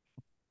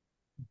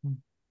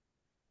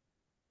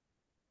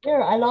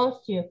 There, I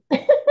lost you.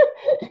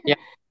 Yeah.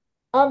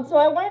 So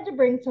I wanted to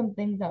bring some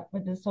things up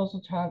with the social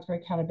transfer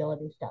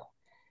accountability stuff.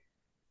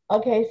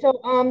 Okay, so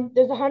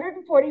there's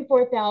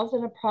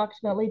 144,000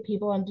 approximately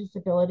people on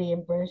disability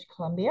in British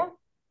Columbia.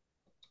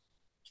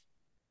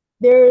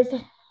 I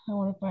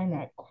want to find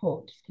that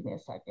quote. Just give me a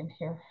second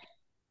here.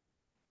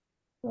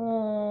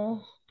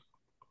 Okay.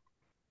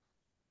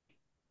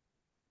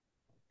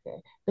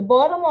 The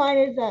bottom line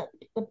is that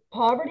the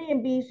poverty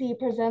in BC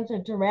presents a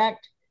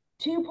direct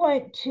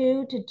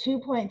 2.2 to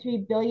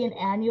 2.3 billion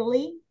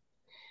annually.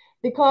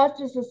 The cost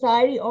to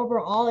society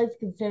overall is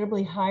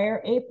considerably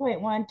higher,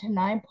 8.1 to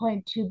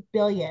 9.2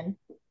 billion.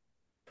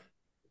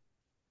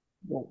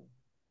 Whoa.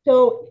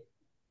 So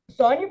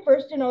Sonia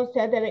Firstino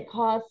said that it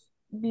costs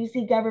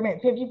BC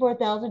government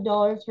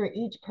 $54,000 for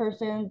each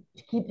person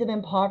to keep them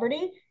in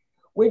poverty,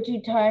 which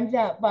you times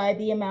that by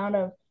the amount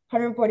of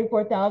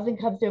 144,000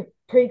 comes to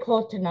pretty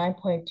close to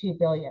 9.2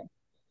 billion.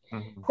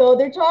 So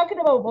they're talking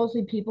about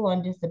mostly people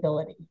on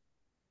disability.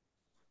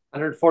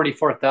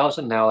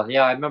 144,000 now.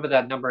 Yeah, I remember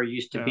that number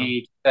used to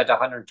be at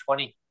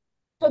 120.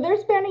 So they're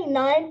spending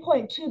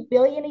 9.2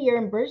 billion a year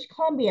in British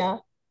Columbia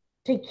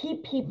to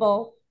keep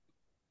people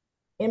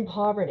in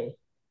poverty.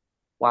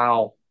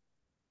 Wow.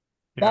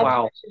 That's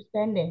what you're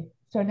spending.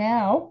 So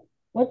now,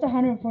 what's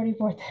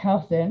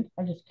 144,000?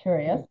 I'm just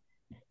curious.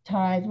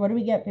 Times, what do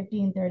we get?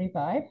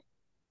 1535?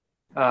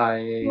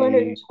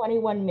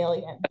 221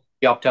 million.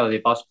 You opt out of the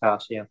bus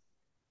pass, yeah.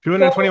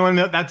 221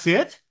 million, that's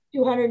it?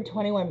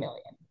 221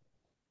 million.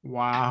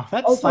 Wow,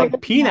 that's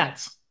like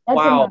peanuts. That's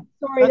wow. a month.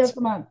 Sorry, that's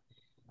a month.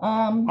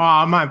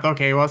 A month.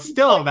 Okay, well,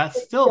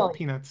 that's still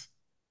peanuts.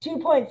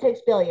 2.6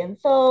 billion.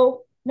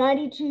 So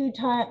 92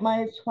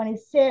 minus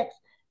 26,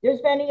 they're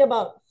spending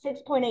about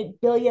 6.8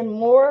 billion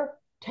more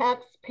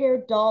taxpayer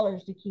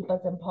dollars to keep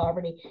us in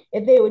poverty.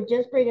 If they would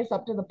just bring us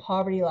up to the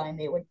poverty line,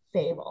 they would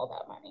save all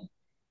that money.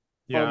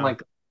 Yeah. Oh my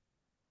God.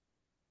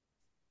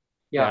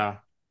 Yeah.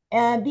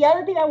 And the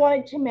other thing I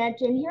wanted to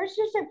mention, here's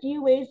just a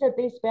few ways that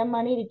they spend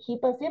money to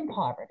keep us in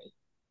poverty.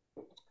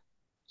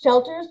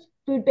 Shelters,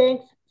 food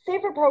banks,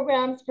 safer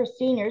programs for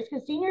seniors,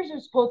 because seniors are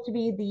supposed to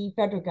be the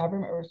federal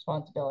government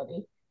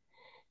responsibility.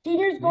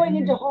 Seniors going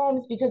into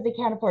homes because they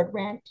can't afford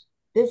rent.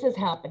 This is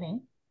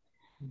happening.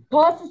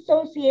 Costs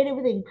associated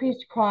with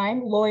increased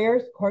crime,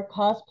 lawyers, court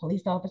costs,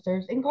 police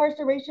officers,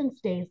 incarceration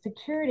stays,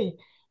 security,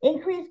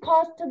 increased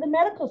costs to the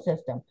medical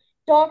system,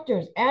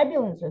 doctors,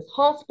 ambulances,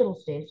 hospital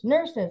stays,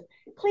 nurses,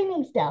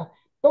 cleaning staff,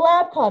 the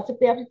lab costs if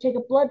they have to take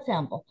a blood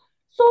sample,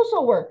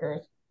 social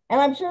workers,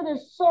 and I'm sure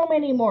there's so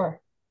many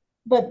more.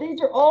 But these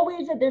are all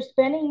ways that they're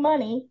spending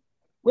money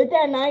with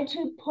that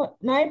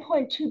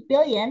 9.2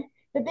 billion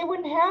that they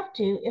wouldn't have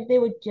to if they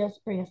would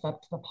just bring us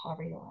up to the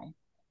poverty line.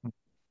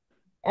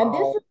 And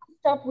this is the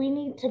stuff we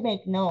need to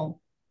make known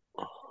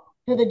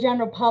to the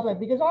general public,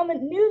 because on the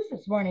news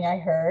this morning, I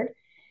heard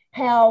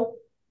how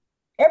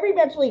every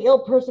mentally ill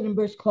person in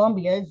British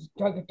Columbia is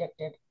drug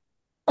addicted.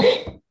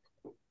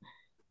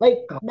 Like,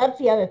 that's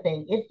the other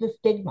thing. It's the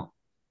stigma.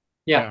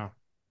 Yeah.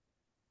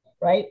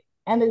 Right?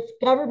 And it's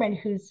government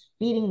who's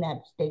feeding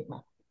that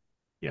stigma.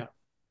 Yeah.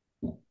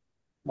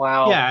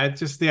 Wow. Yeah, it's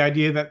just the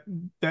idea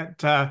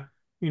that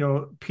you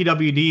know,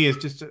 PWD is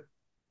just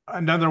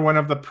another one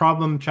of the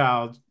problem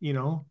child, you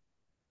know.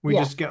 We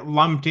just get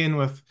lumped in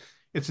with,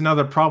 it's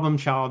another problem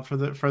child for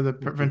the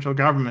provincial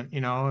government,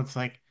 you know. It's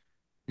like,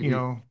 you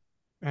know,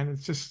 and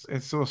it's just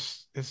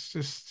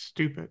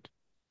stupid.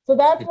 So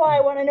that's why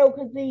I want to know,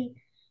 because the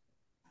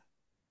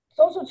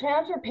social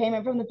transfer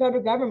payment from the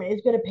federal government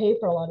is going to pay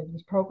for a lot of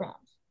these programs,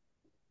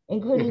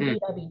 including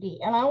PWD.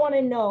 And I want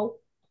to know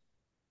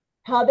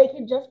how they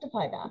can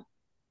justify that.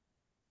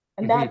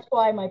 And that's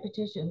why my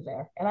petition's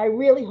there. And I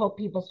really hope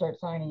people start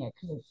signing it,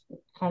 because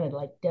it's kind of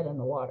like dead in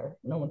the water.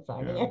 No one's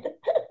signing it.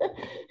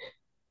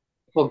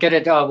 We'll get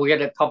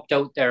it pumped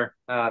out there.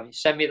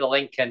 Send me the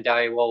link, and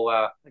I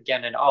will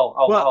again, and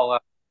I'll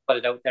put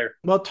it out there.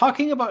 Well,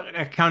 talking about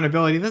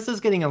accountability, this is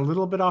getting a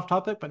little bit off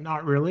topic, but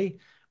not really.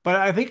 But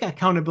I think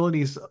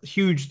accountability is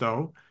huge,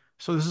 though.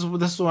 So this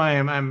is why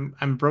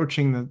I'm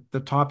broaching the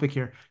topic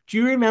here. Do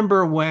you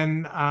remember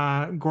when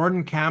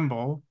Gordon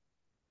Campbell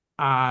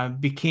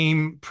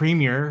became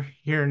premier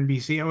here in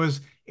BC? It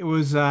was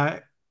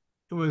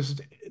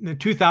in the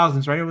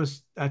 2000s, right? It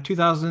was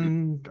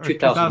 2000 or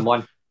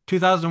 2001.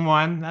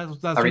 2001.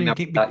 That's when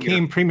he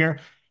became premier,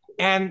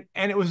 and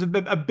it was a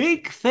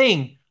big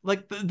thing.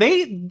 Like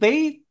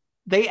they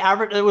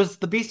averaged. It was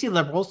the BC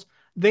Liberals.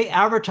 They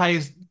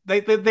advertised.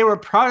 They were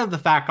proud of the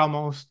fact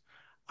almost,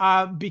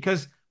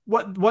 because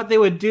what they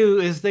would do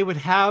is they would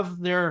have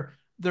their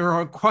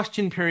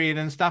question period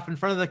and stuff in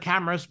front of the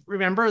cameras.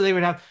 Remember,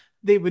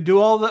 they would do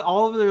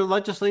all of their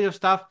legislative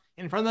stuff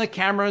in front of the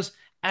cameras,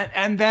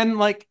 and then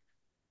like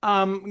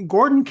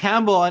Gordon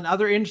Campbell and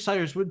other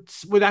insiders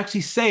would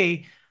actually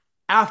say,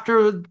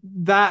 after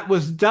that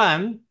was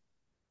done,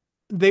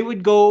 they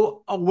would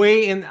go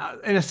away in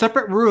a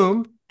separate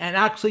room and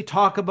actually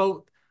talk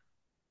about,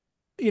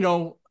 you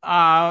know,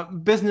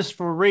 business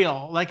for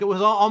real. Like, it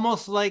was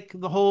almost like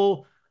the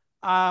whole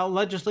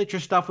legislature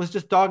stuff was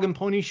just dog and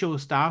pony show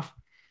stuff,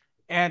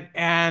 and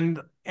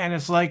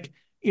it's like,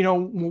 you know,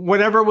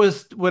 whatever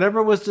was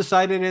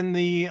decided in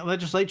the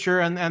legislature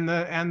and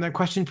the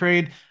question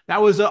period,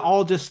 that was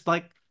all just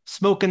like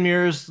smoke and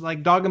mirrors,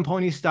 like dog and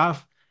pony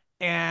stuff.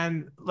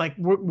 And like,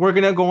 we're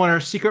gonna go in our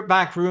secret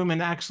back room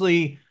and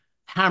actually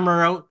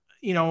hammer out,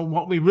 you know,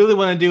 what we really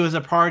want to do as a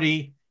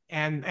party,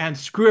 and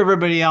screw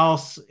everybody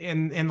else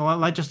in the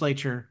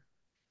legislature.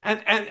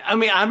 And I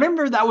mean, I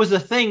remember that was a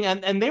thing,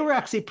 and they were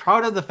actually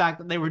proud of the fact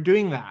that they were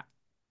doing that.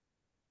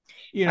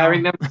 You know?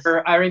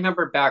 I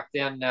remember back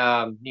then,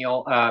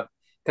 Neil,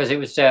 because it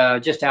was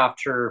just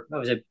after, it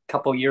was a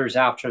couple years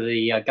after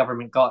the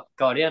government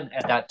got in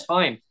at that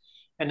time.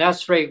 And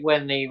that's right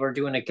when they were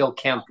doing a guild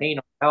campaign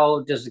on how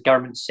does the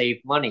government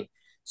save money.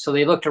 So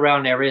they looked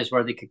around areas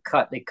where they could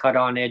cut. They cut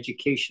on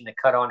education. They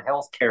cut on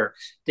healthcare.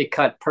 They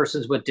cut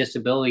persons with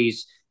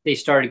disabilities. They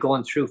started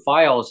going through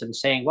files and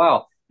saying,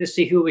 "Wow, let's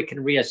see who we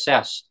can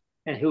reassess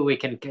and who we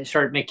can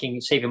start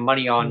saving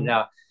money on."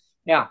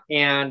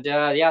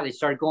 They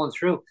started going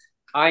through.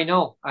 I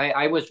know.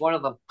 I was one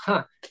of them.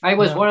 I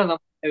was one of them.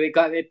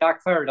 It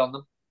backfired on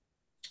them,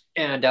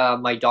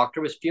 and my doctor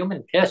was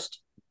fuming, pissed.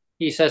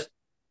 He says,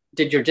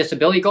 "Did your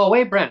disability go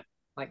away, Brent?"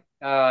 Like,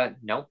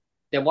 no.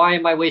 Then why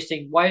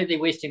are they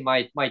wasting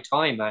my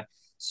time?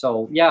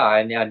 So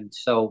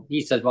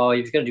he says, well,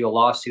 he was going to do a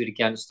lawsuit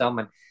against them.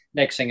 And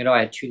next thing you know,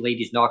 I had two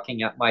ladies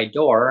knocking at my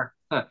door.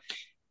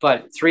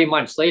 But 3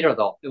 months later,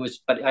 though,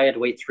 but I had to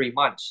wait 3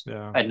 months.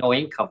 Yeah. I had no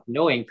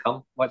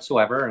income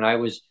whatsoever. And I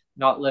was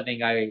not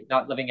living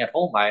at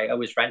home. I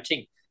was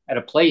renting at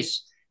a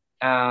place,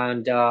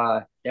 and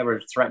they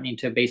were threatening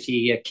to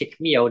basically kick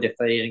me out if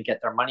they didn't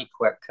get their money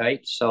quick.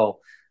 Right. So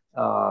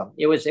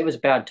it was a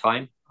bad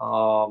time.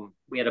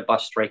 We had a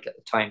bus strike at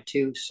the time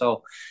too,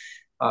 so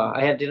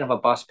didn't have a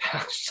bus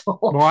pass. So.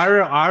 Well,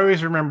 I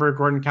always remember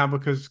Gordon Campbell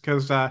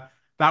because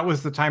that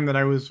was the time that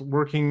I was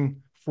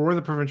working for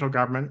the provincial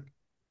government,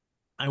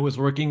 I was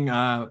working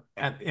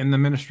in the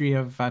Ministry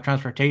of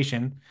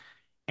Transportation,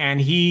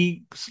 and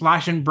he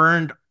slashed and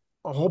burned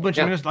a whole bunch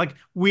of ministers. Like,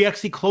 we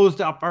actually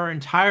closed up our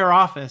entire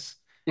office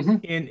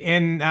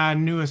in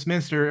New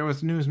Westminster. It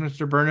was New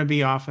Westminster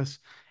Burnaby office,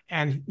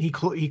 and he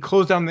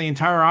closed down the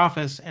entire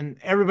office, and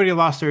everybody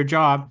lost their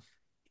job.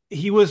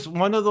 He was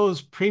one of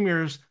those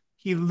premiers.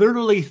 He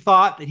literally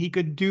thought that he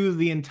could do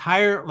the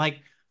entire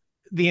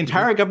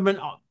government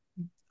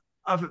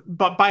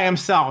but by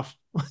himself.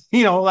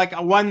 Like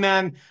a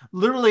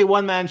literally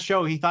one man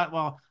show. He thought,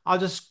 well, I'll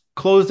just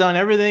close down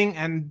everything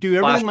and do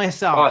everything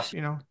myself.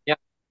 Yeah.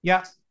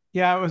 Yeah.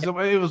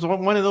 It was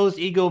one of those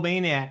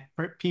egomaniac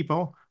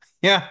people.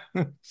 Yeah.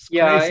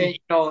 Yeah,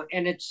 crazy.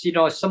 and it's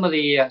some of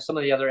the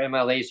other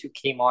MLAs who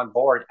came on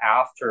board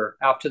after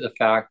the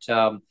fact,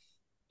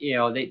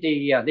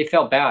 they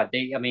felt bad.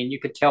 I mean, you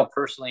could tell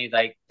personally,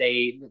 like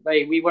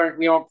we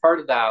weren't part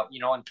of that,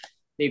 and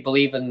they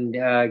believe in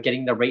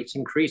getting the rates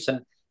increased.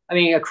 And I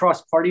mean,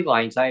 across party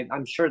lines,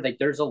 I'm sure that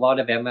there's a lot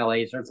of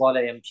MLAs, there's a lot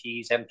of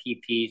MPs,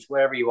 MPPs,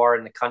 wherever you are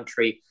in the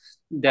country,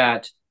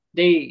 that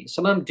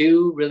some of them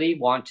do really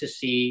want to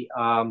see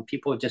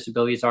people with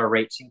disabilities, our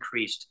rates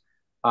increased.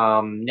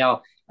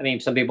 Now, I mean,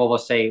 some people will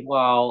say,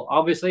 well,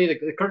 obviously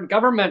the current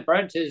government,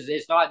 Brent,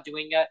 is not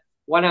doing it.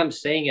 What I'm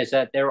saying is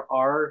that there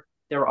are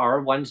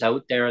ones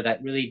out there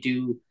that really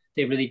do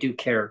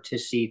care to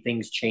see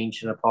things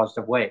change in a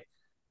positive way.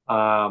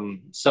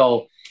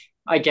 So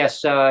I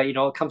guess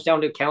it comes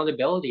down to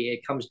accountability.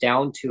 It comes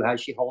down to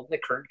actually holding the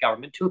current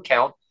government to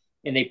account,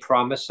 and they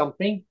promise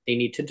something, they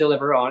need to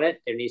deliver on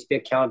it. There needs to be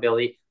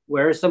accountability.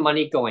 Where is the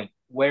money going?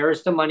 Where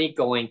is the money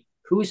going?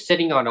 Who's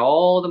sitting on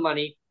all the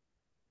money?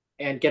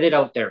 And get it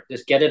out there.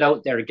 Just get it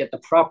out there. Get the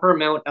proper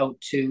amount out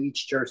to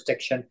each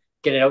jurisdiction.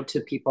 Get it out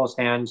to people's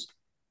hands.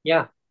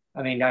 Yeah.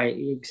 I mean,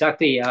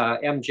 exactly,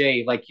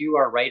 MJ, like, you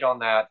are right on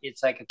that.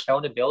 It's like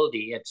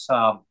accountability. It's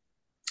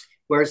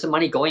where's the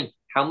money going?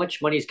 How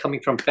much money is coming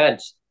from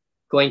feds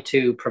going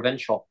to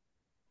provincial?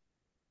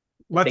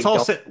 Let's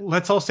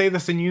all say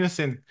this in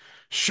unison.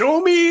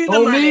 Show me the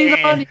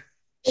money.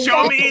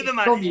 Show me the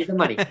money. Show me the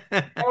money.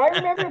 I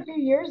remember a few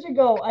years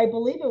ago, I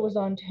believe it was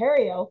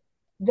Ontario,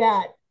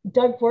 that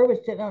Doug Ford was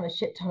sitting on a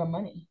shit ton of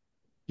money.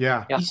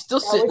 Yeah. He's still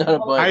sitting on a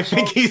bunch. I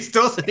think he's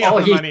still sitting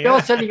on the money. He's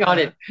still sitting on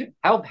it.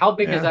 How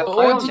big is that?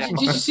 Did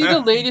you see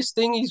the latest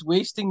thing he's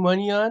wasting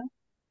money on?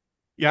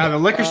 Yeah, the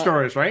liquor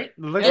stores, right?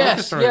 The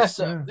liquor stores. Yes.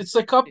 It's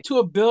like up to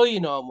 $1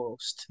 billion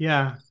almost.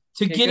 Yeah.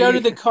 To get out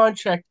of the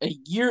contract a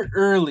year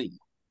early.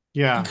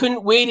 Yeah. He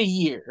couldn't wait a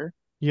year.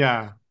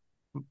 Yeah.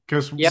 So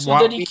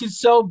that he could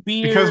sell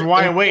beer. Because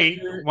why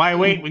wait? Why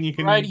wait when you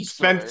can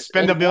spend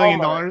 $1 billion?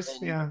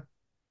 Yeah.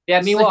 Yeah,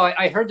 meanwhile,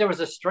 I heard there was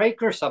a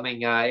strike or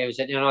something. It was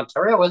in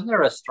Ontario. Wasn't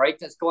there a strike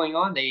that's going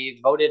on? They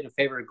voted in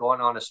favor of going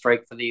on a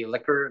strike for the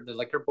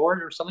liquor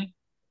board or something.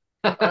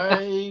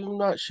 I'm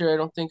not sure. I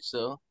don't think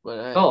so.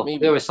 But maybe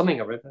there was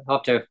something of it. I'll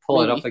have to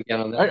pull it up again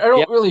on that. I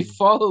don't really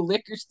follow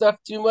liquor stuff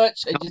too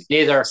much. I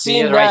just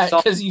seen that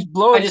because he's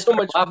blowing so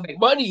much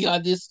money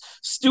on this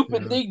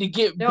stupid thing to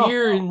get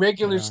beer in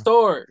regular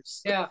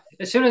stores. Yeah.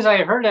 As soon as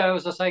I heard it, I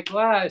was just like,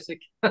 wow. It's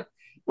like.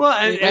 Well,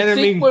 and I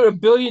think what $1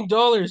 billion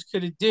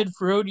could have did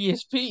for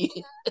ODSP.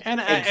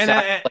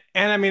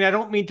 I mean, I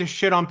don't mean to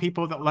shit on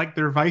people that like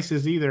their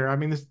vices either. I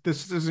mean,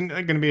 this isn't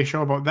going to be a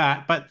show about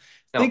that. But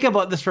think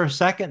about this for a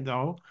second,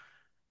 though,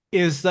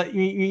 is that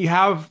you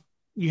have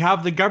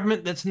the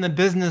government that's in the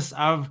business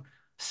of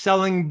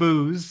selling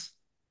booze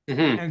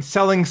and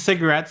selling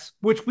cigarettes,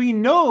 which we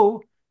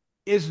know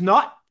is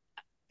not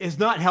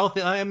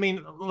healthy. I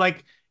mean,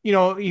 like,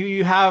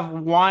 you have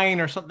wine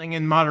or something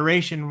in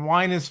moderation.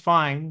 Wine is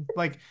fine.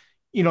 Like,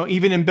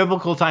 even in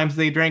biblical times,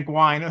 they drank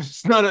wine.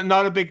 It's not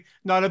a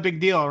big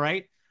deal,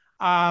 right?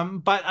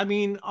 But I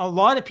mean, a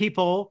lot of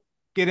people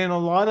get in a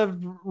lot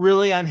of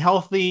really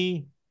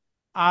unhealthy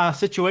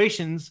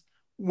situations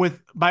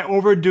by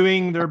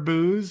overdoing their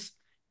booze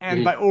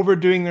and by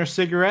overdoing their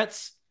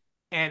cigarettes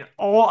and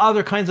all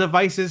other kinds of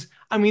vices.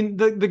 I mean,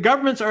 the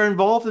governments are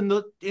involved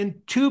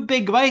in two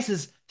big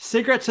vices: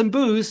 cigarettes and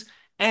booze.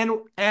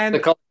 And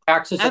the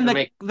taxes and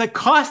the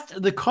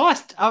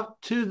cost up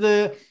to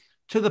the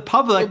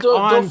public.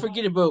 Well, don't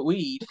forget about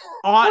weed.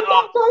 Why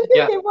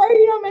are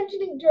you not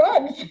mentioning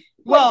drugs?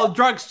 Well,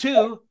 drugs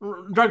too.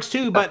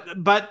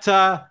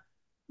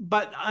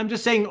 But I'm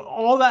just saying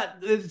all that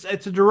it's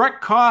a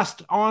direct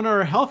cost on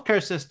our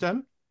healthcare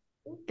system.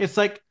 It's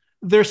like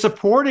they're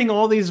supporting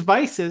all these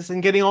vices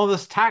and getting all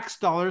this tax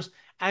dollars,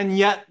 and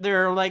yet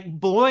they're like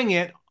blowing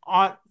it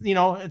on.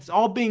 It's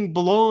all being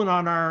blown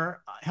on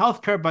our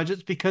healthcare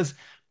budgets because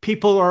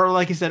people are,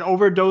 like you said,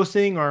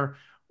 overdosing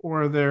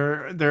or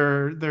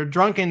they're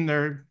drunk and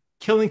they're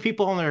killing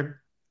people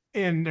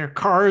in their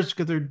cars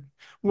because they're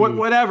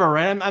whatever,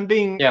 right?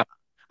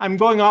 I'm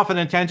going off on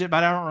a tangent,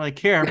 but I don't really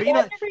care. But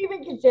I've never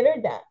even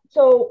considered that.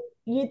 So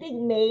you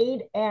think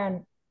MAID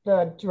and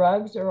the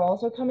drugs are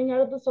also coming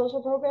out of the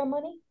social program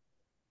money?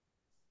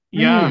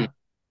 Yeah.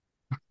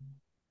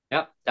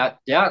 That's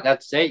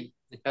it.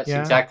 That's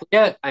exactly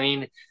it. I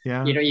mean,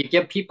 you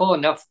give people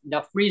enough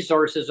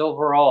resources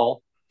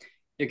overall,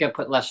 you're going to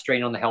put less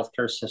strain on the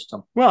healthcare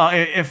system. Well,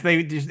 if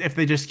they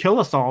just kill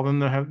us all, then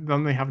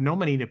they have no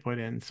money to put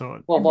in. So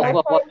that's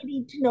why we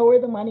need to know where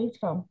the money's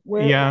from.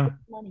 Where's the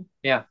money?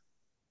 Yeah.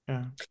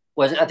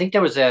 I think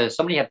there was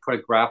somebody had put a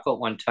graph out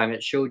one time.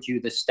 It showed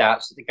you the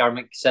stats that the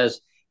government says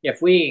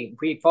if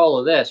we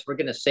follow this, we're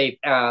going to save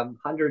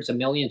hundreds of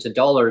millions of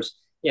dollars.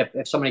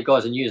 If somebody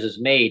goes and uses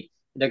MAID,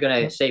 they're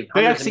going to save.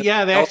 They actually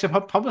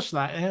published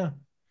that.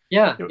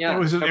 Yeah.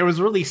 It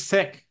was really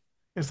sick.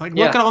 It's like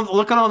look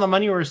at all the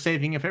money we're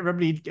saving if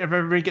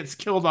everybody gets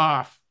killed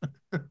off.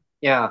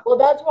 Yeah. Well,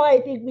 that's why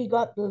I think we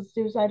got the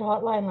suicide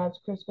hotline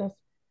last Christmas,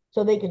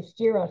 so they can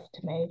steer us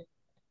to MAID.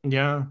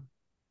 Yeah.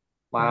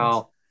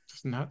 Wow.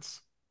 Just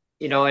nuts.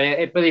 And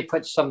it really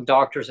puts some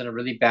doctors in a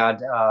really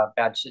bad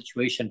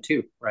situation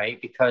too,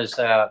 right? Because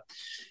I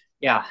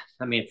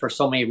mean, for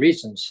so many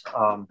reasons.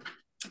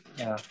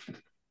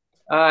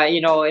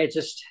 It's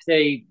just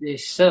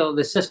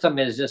the system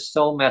is just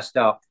so messed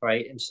up,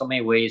 right, in so many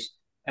ways,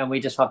 and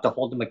we just have to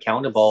hold them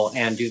accountable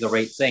and do the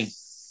right thing,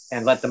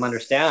 and let them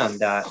understand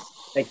that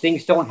like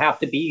things don't have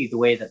to be the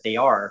way that they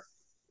are,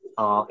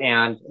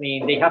 and I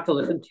mean they have to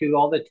listen to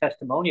all the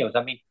testimonials.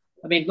 I mean,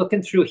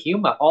 looking through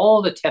HUMA,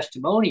 all the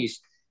testimonies,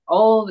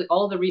 all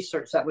the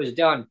research that was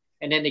done,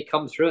 and then they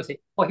come through and say,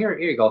 "Well, here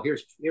you go.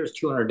 Here's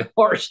 $200,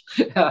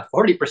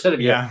 40%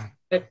 of you." Yeah.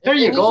 There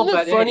you go.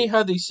 Isn't it funny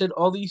how they said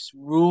all these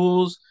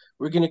rules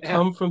were going to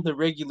come from the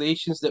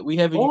regulations that we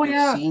haven't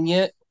even seen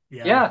yet?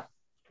 Yeah.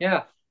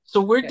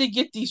 So where'd they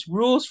get these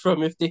rules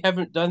from if they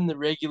haven't done the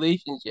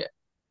regulations yet?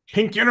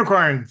 Pink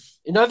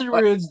unicorns. In other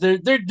words,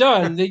 they're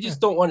done. They just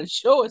don't want to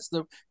show us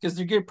them because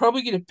they're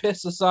probably going to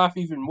piss us off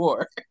even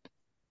more.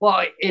 Well,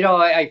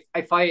 I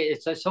find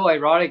it's so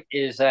ironic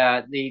is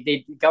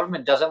the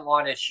government doesn't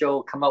want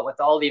to come out with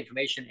all the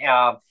information.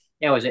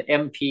 Was it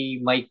MP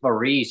Mike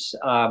Morris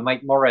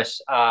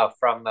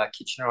from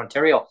Kitchener,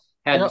 Ontario,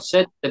 had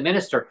said to the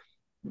minister,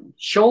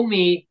 show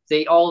me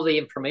all the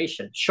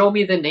information, show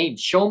me the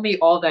names, show me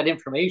all that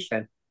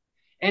information.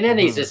 And then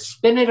they just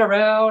spin it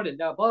around and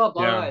blah, blah,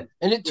 blah. Yeah.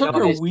 And it took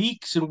her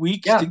weeks and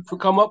weeks to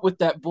come up with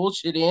that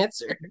bullshit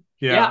answer.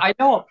 Yeah, I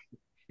know.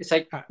 It's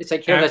like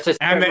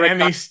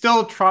and they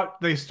still trot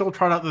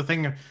out the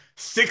thing of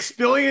 $6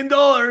 billion,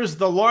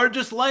 the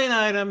largest line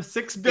item,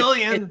 $6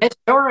 billion.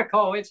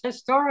 It's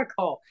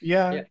historical.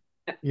 Yeah.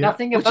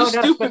 Nothing Which about is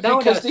us stupid without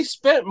because us. they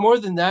spent more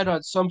than that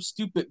on some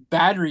stupid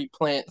battery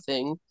plant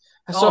thing.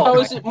 So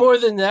how is it more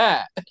than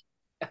that?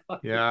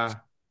 Yeah.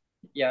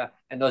 Yeah,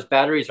 and those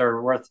batteries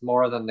are worth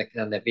more than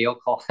the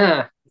vehicle.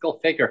 Go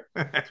figure.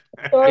 So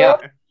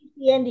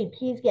the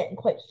NDP is getting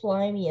quite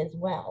slimy as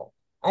well.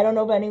 I don't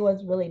know if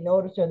anyone's really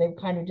noticed, or they've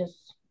kind of just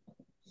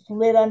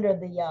slid under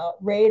the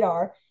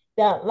radar.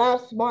 That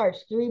last March,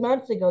 3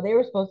 months ago, they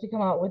were supposed to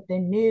come out with the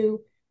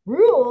new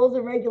rules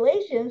and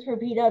regulations for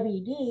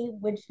PWD,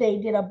 which they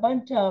did a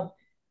bunch of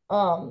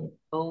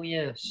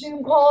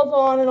Zoom calls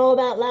on and all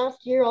that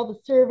last year, all the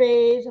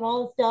surveys and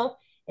all the stuff.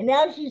 And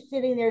now she's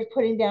sitting there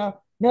putting down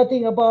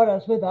nothing about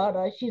us without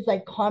us. She's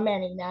like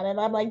commenting that. And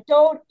I'm like,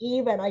 don't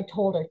even. I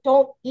told her,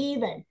 don't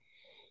even.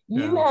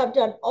 You have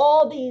done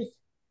all these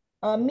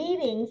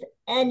meetings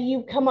and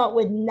you've come up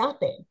with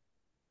nothing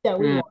that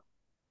we want.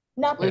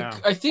 Nothing.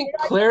 Like, I think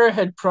Clara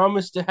had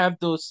promised to have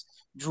those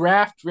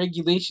draft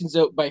regulations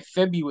out by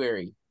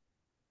February.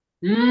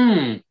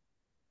 Yeah,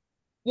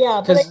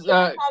 because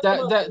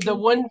the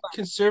one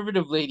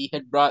conservative lady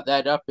had brought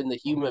that up in the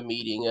HUMA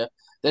meeting,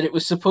 that it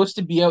was supposed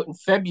to be out in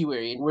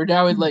February, and we're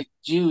now in like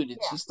June, and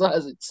she still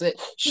hasn't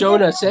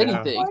shown us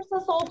anything. Force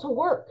us all to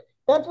work.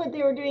 That's what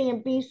they were doing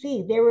in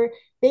BC.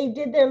 They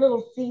did their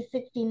little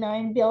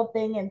C-69 bill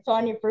thing, and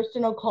Sonia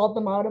Firstino called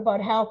them out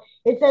about how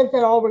it says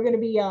that we're going to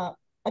be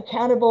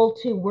accountable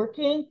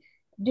to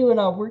doing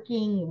a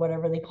working,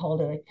 whatever they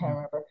called it, I can't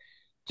remember.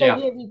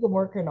 Checking if you can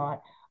work or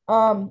not.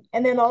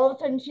 And then all of a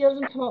sudden she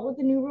doesn't come up with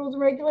the new rules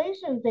and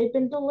regulations. They've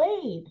been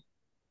delayed.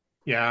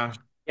 Yeah.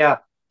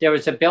 There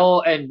was a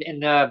bill in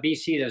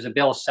BC. There's a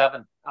bill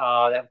 7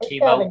 that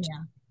came out.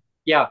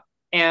 Yeah.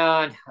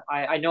 And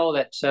I know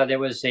that there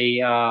was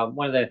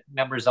one of the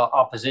members of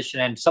opposition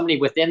and somebody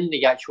within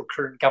the actual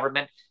current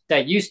government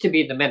that used to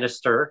be the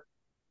minister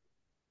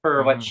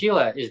for what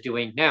Sheila is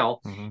doing now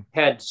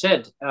had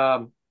said,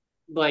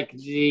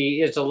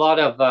 there's a lot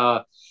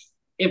of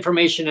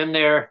information in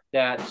there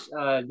that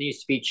needs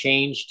to be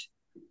changed.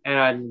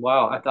 And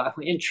wow, I thought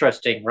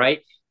interesting,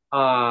 right?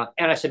 And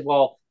I said,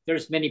 well,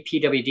 there's many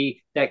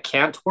PWD that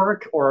can't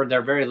work or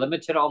they're very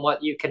limited on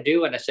what you can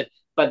do. And I said,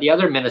 but the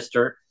other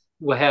minister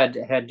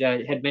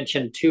had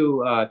mentioned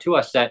to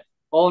us that,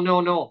 oh,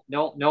 no,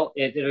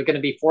 they're going to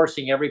be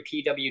forcing every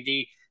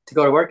PWD to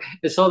go to work.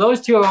 And so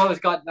those two have always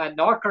got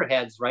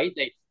knockerheads, right?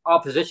 The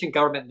opposition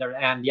government there,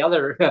 and the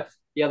other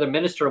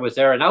minister was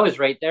there, and I was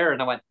right there,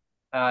 and I went,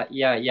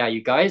 yeah,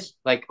 you guys,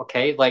 like,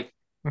 okay, like,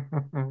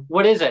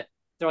 what is it?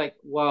 They're like,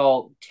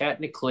 well,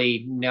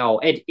 technically, no,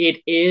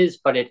 it is,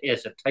 but it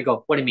isn't. I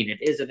go, what do you mean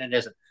it is and it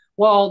isn't?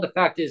 Well, the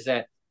fact is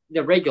that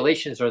the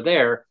regulations are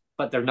there,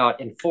 but they're not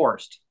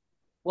enforced.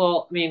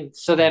 Well, I mean,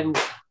 so then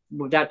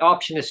that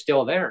option is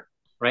still there,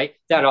 right?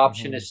 That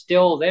option is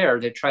still there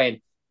to try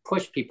and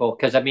push people,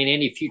 because I mean,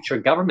 any future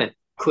government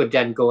could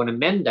then go and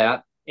amend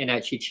that and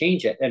actually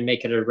change it and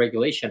make it a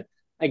regulation.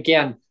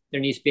 Again, there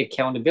needs to be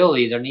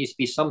accountability. There needs to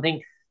be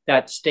something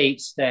that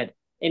states that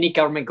any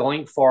government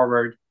going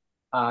forward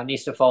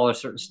needs to follow a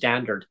certain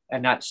standard,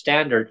 and that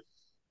standard,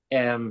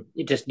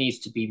 it just needs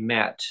to be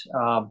met.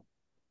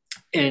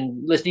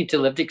 And listening to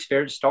lived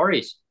experience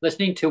stories,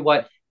 listening to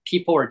what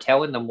people are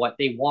telling them, what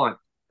they want.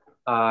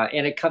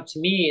 And it comes to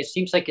me, it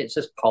seems like it's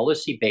just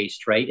policy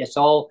based, right? It's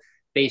all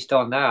based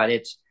on that.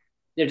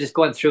 They're just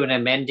going through and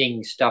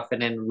amending stuff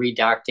and then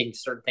redacting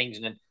certain things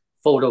and then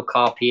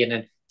photocopy and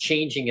then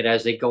changing it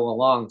as they go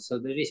along. So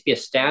there needs to be a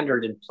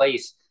standard in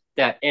place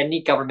that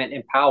any government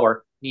in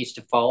power needs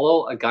to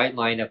follow, a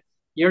guideline of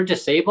you're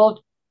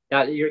disabled,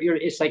 that you're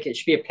it's like it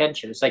should be a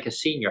pension. It's like a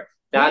senior.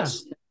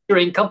 That's your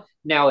income.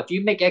 Now, if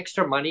you make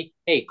extra money,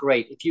 hey,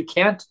 great. If you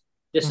can't,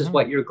 this is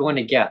what you're going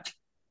to get.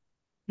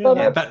 But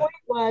my point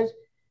was,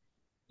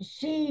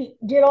 she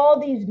did all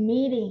these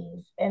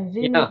meetings and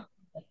Zoom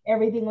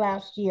everything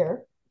last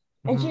year,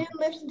 and she didn't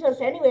listen to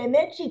us anyway. And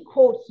then she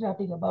quotes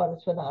nothing about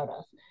us without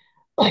us.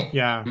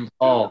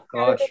 Oh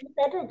gosh. The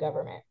federal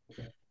government.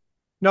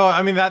 No,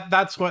 I mean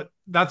that's what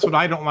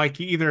I don't like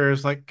either.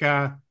 Is like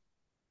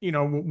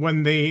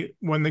when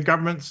the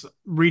governments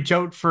reach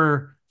out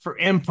for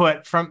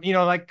input from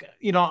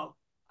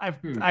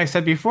I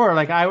said before,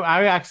 like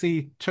I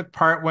actually took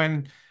part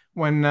when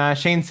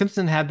Shane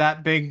Simpson had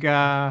that big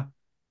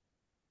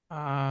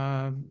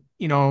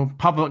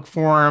public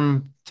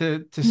forum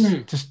to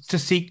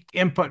seek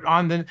input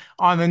on the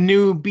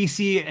new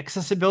BC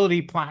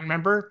accessibility plan,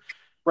 remember?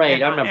 Right,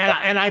 and, I remember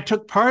and I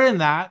took part in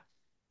that,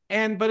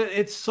 but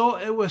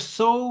it was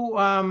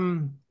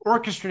so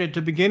orchestrated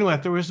to begin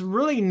with. There was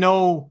really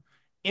no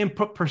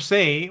input per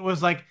se. It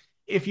was like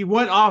if you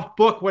went off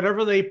book,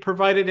 whatever they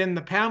provided in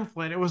the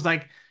pamphlet, it was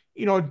like,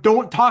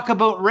 don't talk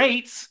about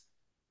rates,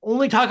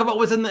 only talk about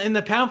what's in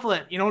the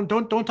pamphlet.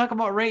 Don't talk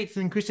about rates,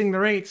 increasing the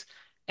rates.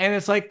 And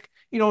it's like,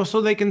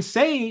 so they can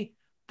say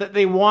that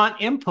they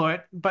want input,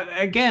 but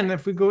again,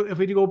 if we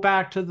go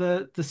back to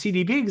the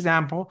CDB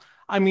example,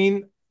 I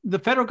mean, the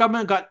federal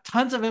government got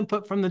tons of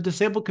input from the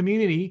disabled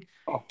community,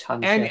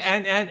 tons,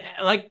 and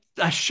like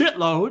a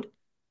shitload.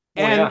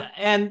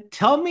 And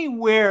tell me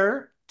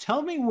where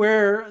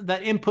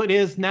that input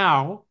is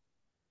now.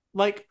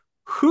 Like,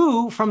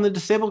 who from the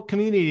disabled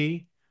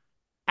community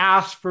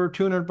asked for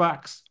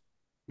 $200?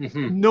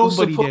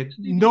 Nobody did.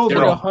 Nobody.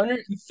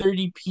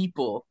 130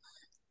 people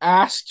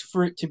asked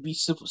for it to be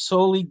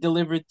solely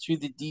delivered through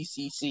the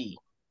DCC.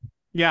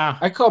 Yeah,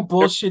 I call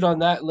bullshit on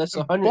that unless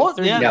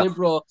 130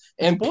 liberal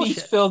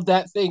MPs filled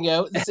that thing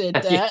out and said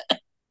that.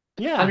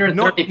 Yeah,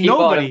 130 people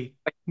nobody.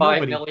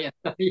 5 million.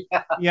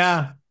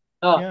 Yeah.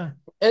 And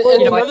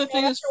another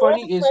thing that's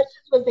funny is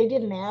was they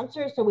didn't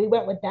answer, so we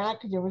went with that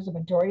because there was a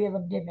majority of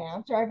them didn't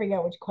answer. I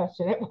forget which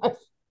question it was.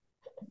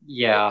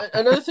 Yeah.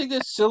 Another thing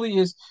that's silly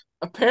is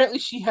apparently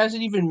she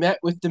hasn't even met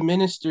with the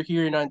minister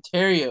here in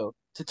Ontario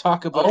to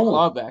talk about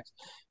clawbacks.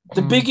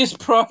 The biggest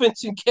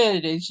province in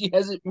Canada, and she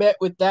hasn't met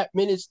with that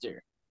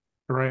minister.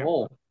 Right.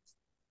 Oh.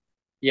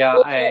 Yeah,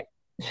 I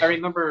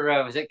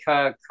remember, was it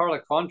Carla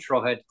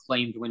Contreau had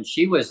claimed when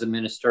she was the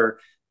minister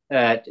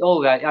that,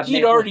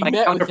 she'd already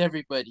met with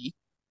everybody.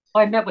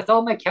 I met with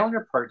all my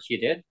counterparts, you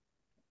did?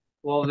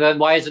 Well, then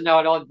why is it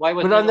not on? Why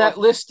was But on that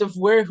list of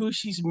who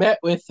she's met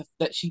with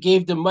that she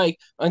gave to Mike,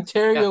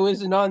 Ontario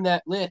isn't on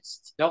that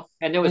list. No,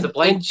 and there was a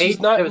blank and page. She's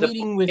not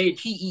meeting with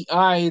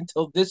PEI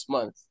until this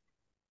month,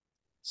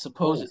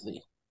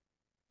 supposedly.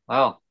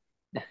 Wow.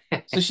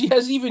 So she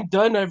hasn't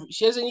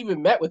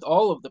even met with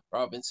all of the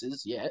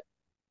provinces yet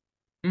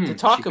to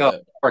talk about.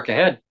 Work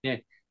ahead.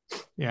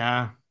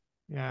 Yeah.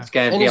 It's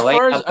gonna and be as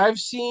far as I've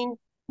seen,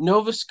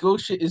 Nova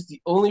Scotia is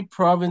the only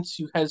province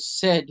who has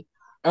said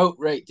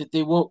outright that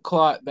they won't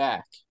claw it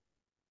back.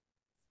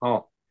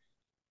 Oh.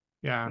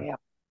 Yeah.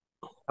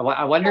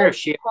 I wonder if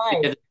she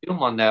did a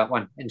Zoom on that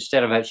one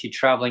instead of actually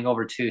traveling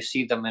over to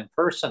see them in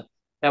person.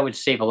 That would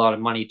save a lot of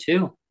money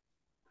too.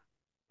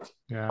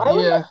 Yeah. I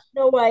would like to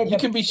know why you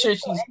can be sure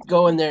she's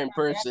going there in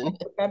person.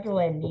 Federal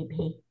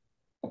MVP.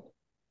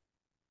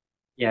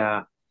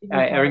 Yeah.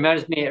 It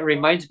reminds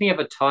me of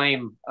a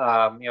time,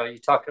 you're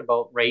talking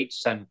about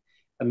rates and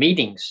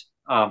meetings.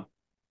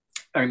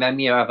 It reminds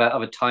me of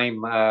a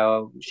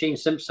time, Shane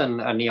Simpson,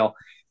 Neil,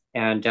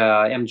 and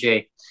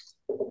MJ,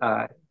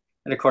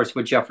 and of course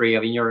with Jeffrey. I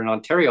mean, you're in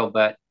Ontario,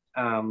 but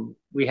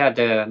we had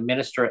the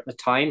minister at the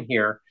time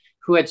here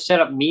who had set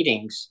up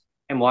meetings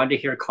and wanted to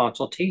hear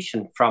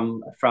consultation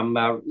from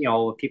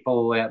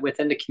people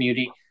within the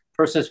community,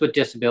 persons with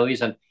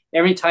disabilities, and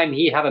every time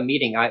he have a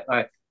meeting,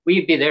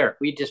 we'd be there.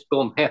 We'd just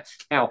go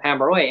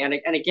hammer away.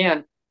 And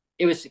again,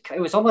 it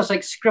was almost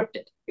like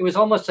scripted. It was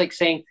almost like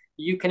saying,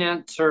 you can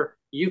answer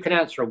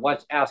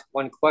ask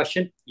one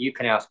question, you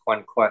can ask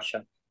one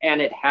question.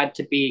 And it had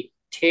to be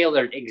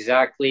tailored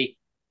exactly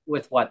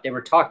with what they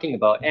were talking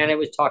about. And it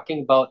was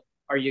talking about,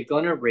 are you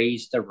going to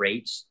raise the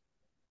rates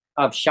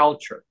of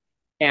shelter?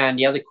 And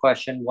the other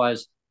question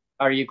was,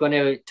 are you going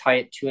to tie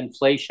it to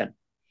inflation?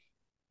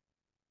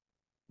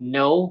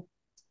 no,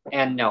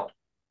 and no.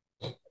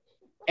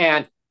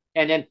 And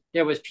then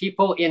there was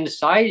people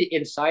inside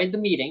the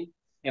meeting,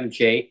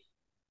 MJ,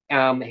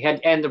 and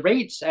the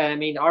rates, I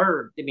mean,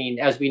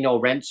 as we know,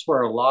 rents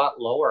were a lot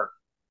lower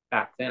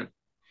back then.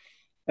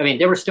 I mean,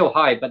 they were still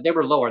high, but they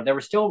were lower. They were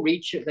still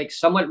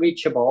somewhat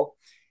reachable.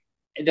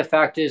 The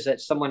fact is that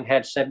someone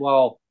had said,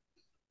 well,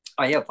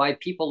 I have 5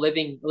 people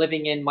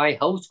living in my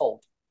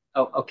household.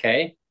 Oh,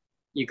 okay.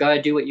 You got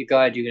to do what you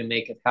got to do to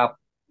make it happen.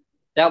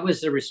 That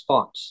was the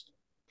response.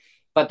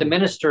 But the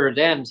minister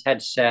then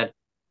had said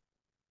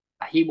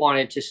he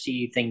wanted to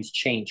see things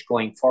change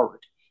going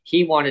forward.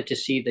 He wanted to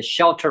see the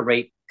shelter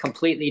rate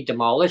completely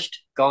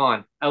demolished,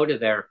 gone, out of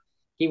there.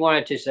 He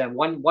wanted to send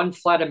one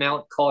flat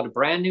amount, called a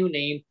brand new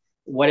name,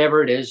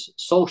 whatever it is,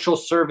 social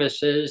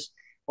services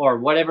or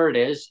whatever it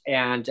is,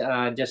 and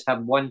just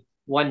have one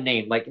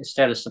name, like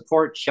instead of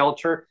support,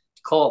 shelter,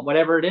 call it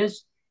whatever it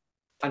is.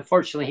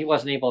 Unfortunately, he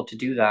wasn't able to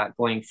do that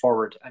going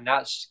forward, and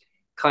that's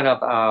kind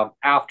of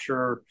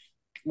after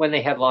when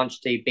they had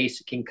launched a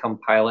basic income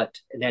pilot,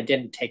 and that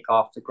didn't take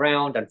off the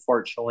ground,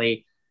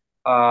 unfortunately.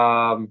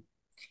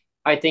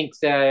 I think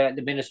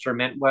the minister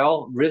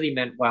really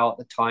meant well at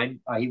the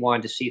time. He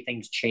wanted to see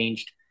things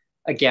changed.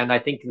 Again, I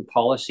think the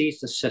policies,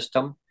 the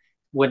system,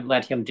 wouldn't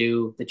let him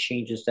do the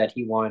changes that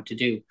he wanted to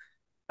do.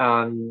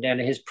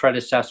 And his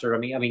predecessor,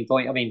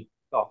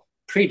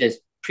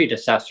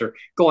 predecessor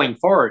going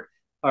forward.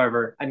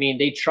 However, I mean,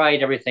 they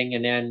tried everything,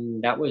 and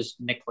then that was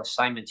Nicholas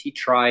Simons. He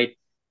tried,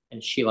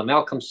 and Sheila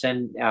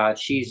Malcolmson.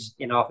 She's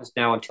in office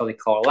now until they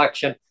call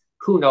election.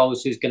 Who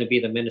knows who's going to be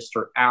the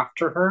minister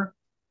after her?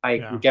 I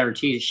can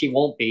guarantee she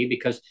won't be,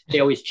 because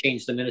they always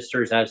change the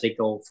ministers as they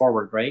go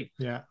forward, right?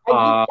 Yeah.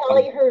 I keep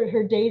telling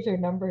her days are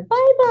numbered.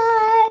 Bye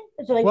bye.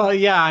 It's like, well,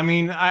 yeah. I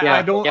mean,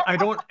 I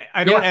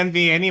don't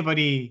envy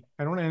anybody.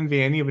 I don't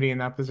envy anybody in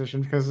that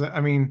position, because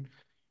I mean,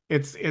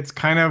 it's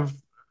kind of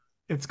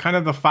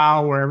the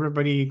file where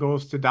everybody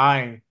goes to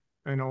die.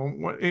 You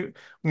know,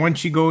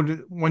 once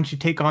you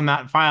take on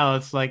that file,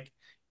 it's like,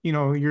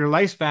 your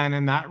lifespan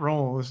in that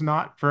role is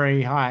not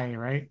very high,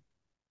 right?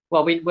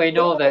 Well, we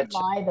know that.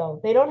 Lie though.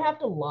 They don't have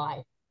to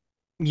lie.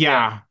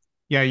 Yeah.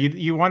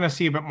 You want to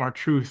see a bit more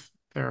truth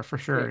there for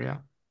sure. Yeah.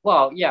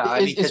 Well, yeah.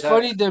 It's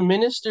funny. The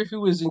minister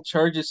who was in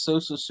charge of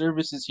social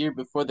services here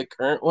before the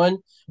current one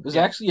was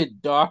actually a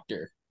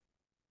doctor.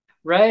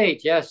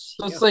 Right. Yes.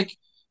 So it's like,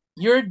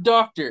 you're a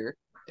doctor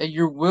and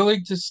you're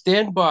willing to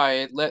stand by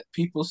and let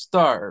people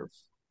starve.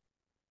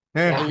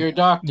 And you're a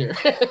doctor.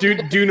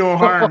 do no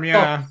harm.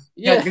 Yeah.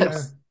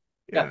 Yes.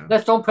 Yeah.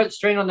 Let's don't put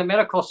strain on the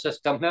medical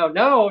system.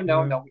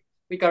 No.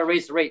 We got to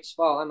raise the rates.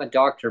 Well, I'm a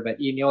doctor, but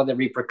the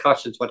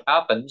repercussions, what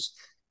happens.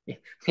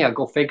 Yeah,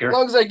 go figure. As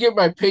long as I get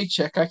my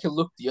paycheck, I can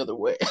look the other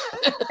way.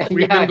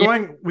 We've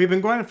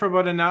been going for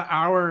about an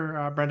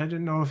hour, Brent. I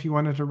didn't know if you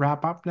wanted to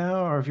wrap up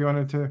now, or if you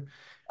wanted to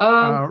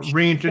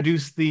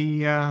reintroduce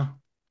the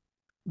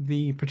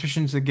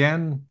petitions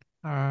again.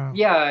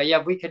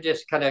 We could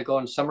just kind of go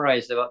and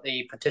summarize about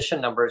the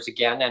petition numbers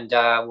again, and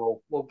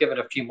we'll give it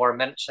a few more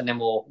minutes, and then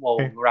we'll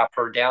wrap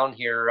her down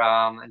here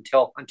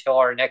until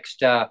our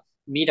next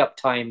meetup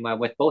time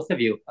with both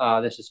of you.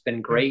 This has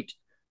been great.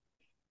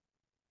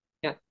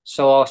 Yeah.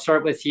 So I'll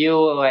start with you,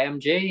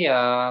 MJ.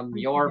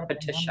 Your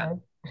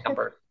petition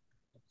number.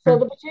 So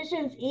the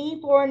petition's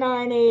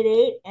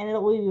E4988, and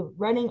it will be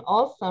running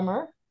all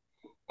summer,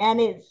 and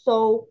it's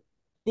so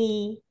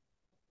the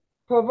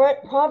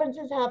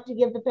provinces have to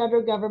give the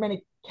federal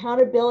government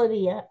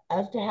accountability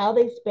as to how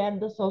they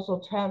spend the social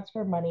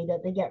transfer money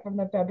that they get from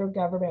the federal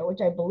government,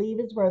 which I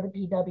believe is where the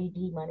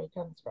PWD money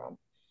comes from.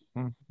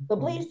 So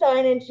please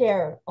sign and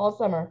share all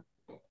summer.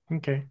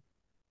 Okay.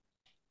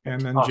 And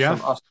then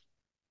Jeff? Awesome.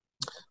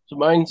 So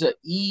mine's a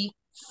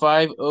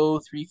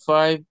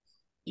E5035.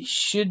 It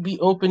should be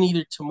open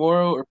either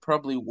tomorrow or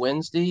probably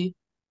Wednesday.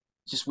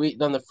 Just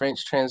waiting on the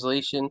French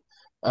translation.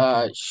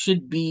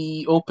 Should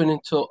be open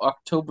until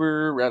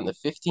October, around the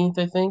 15th,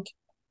 I think.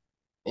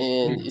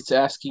 And it's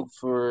asking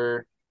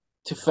to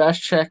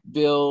fast track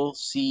Bill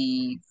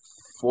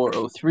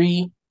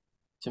C403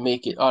 to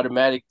make it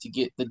automatic to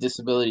get the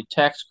disability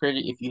tax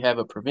credit if you have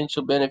a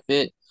provincial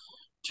benefit,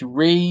 to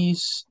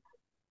raise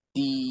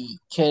the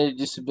Canada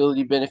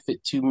Disability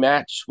Benefit to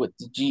match what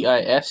the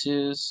GIS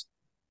is,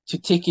 to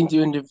take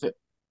into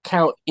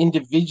account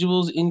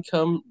individuals'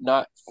 income,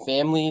 not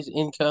families'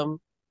 income,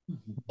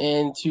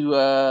 and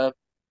to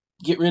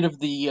get rid of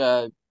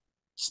the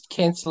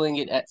canceling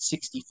it at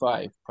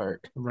 65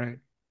 part. Right.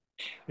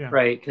 Yeah.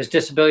 Right, because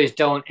disabilities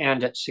don't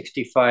end at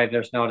 65.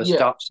 There's no to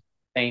stop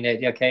saying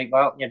it. Okay,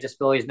 well, your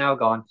disability is now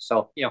gone.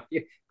 So,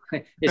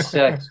 it's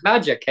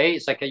magic, hey?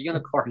 It's like a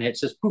unicorn.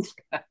 It's just poof.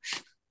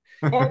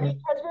 And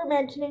because we're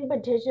mentioning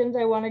petitions,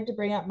 I wanted to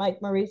bring up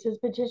Mike Maurice's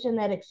petition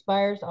that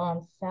expires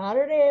on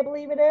Saturday, I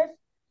believe it is.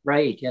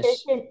 Right, yes.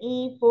 Petition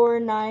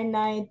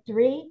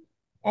E4993,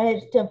 and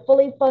it's to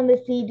fully fund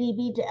the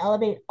CDB to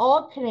elevate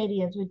all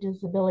Canadians with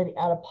disability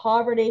out of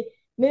poverty,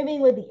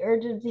 moving with the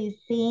urgency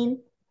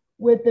seen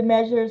with the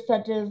measures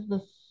such as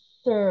the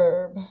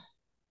CERB.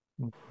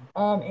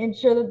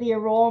 Ensure that the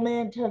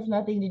enrollment has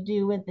nothing to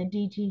do with the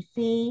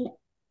DTC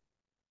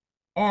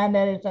and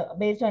that it's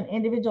based on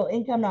individual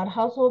income, not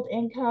household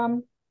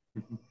income.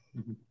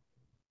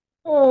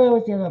 Oh,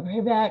 what's the other?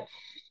 Payback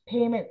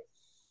payments.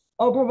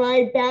 Oh,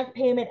 provide back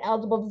payment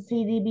eligible to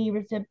CDB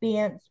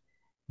recipients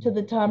to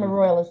the time of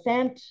royal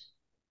assent.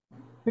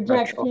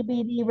 Protect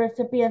CBD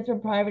recipients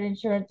from private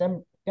insurance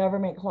and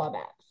government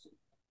clawbacks.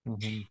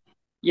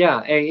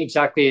 Yeah,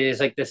 exactly. It's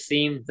like the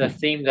theme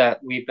that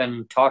we've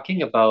been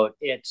talking about.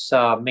 It's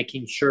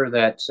making sure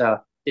that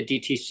the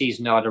DTC is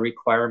not a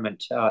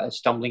requirement, a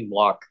stumbling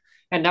block.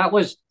 And that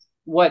was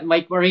what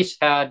Mike Maurice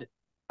had.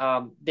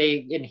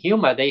 They in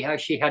Huma, they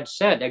actually had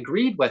said,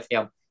 agreed with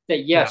him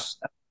that yes,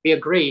 we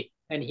agree.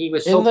 And he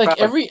was so And like proud.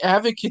 every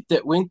advocate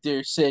that went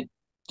there said,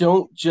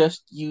 don't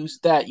just use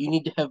that. You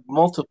need to have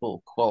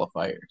multiple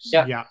qualifiers.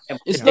 Yeah.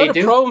 It's not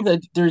a problem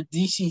that there are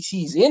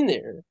DCCs in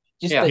there.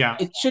 Just that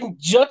it shouldn't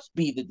just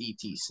be the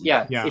DTC.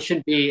 Yeah. It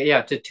shouldn't be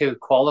to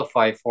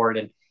qualify for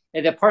it.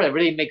 And the part that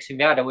really makes me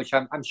mad, which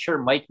I'm sure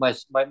Mike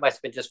must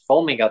have been just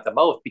foaming at the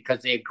mouth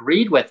because they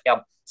agreed with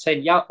him,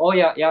 saying, yeah,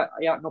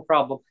 no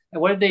problem.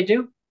 And what did they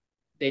do?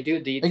 They do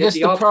I guess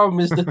the problem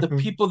is that the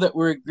people that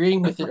were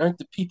agreeing with it aren't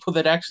the people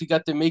that actually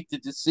got to make the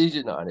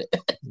decision on it.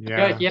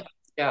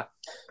 Yeah.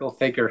 Go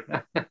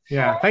figure.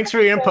 Yeah. Thanks for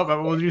your input,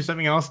 but we'll do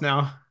something else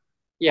now.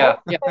 Yeah.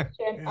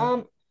 Question.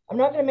 I'm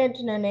not going to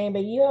mention a name,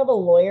 but you have a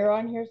lawyer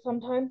on here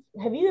sometimes.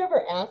 Have you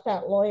ever asked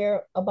that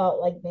lawyer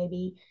about like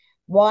maybe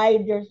why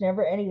there's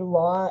never any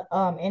law,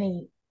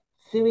 any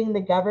suing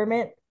the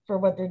government for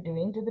what they're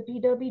doing to the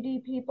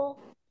PWD people?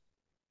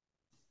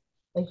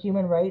 Like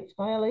human rights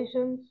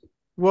violations?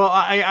 Well,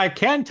 I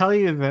can tell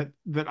you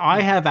that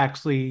I have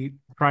actually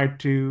tried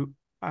to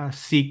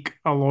seek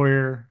a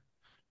lawyer.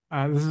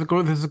 This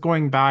is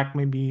going back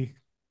maybe,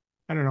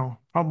 I don't know,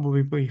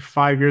 probably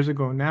 5 years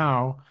ago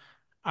now.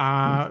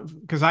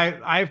 Because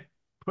I've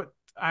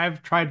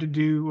tried to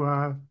do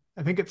I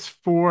think it's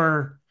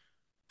four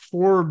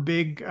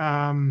big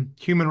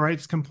human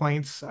rights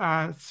complaints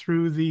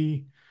through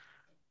the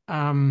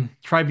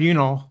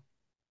tribunal,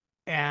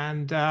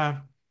 and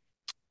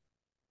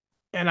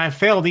I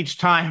failed each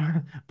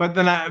time.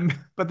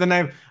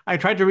 I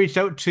tried to reach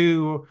out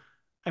to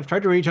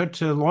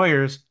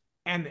lawyers,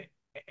 and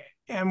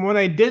when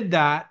I did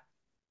that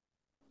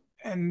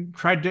and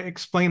tried to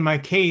explain my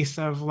case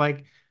of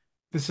like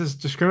this is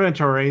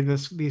discriminatory,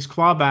 these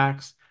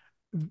clawbacks,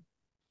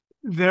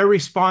 their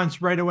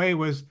response right away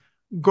was,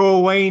 "Go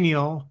away,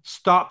 Neil.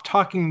 Stop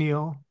talking,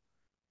 Neil."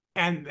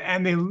 And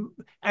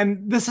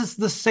this is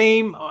the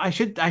same. I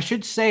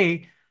should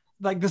say,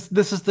 like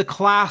this is the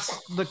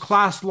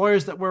class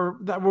lawyers that were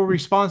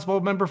responsible.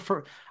 Remember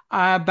for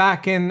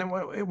back in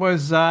it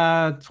was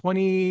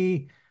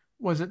 29.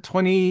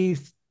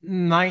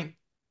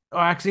 Oh,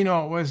 actually,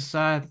 no, it was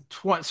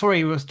sorry,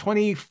 it was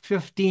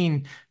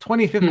 2015.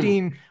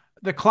 2015,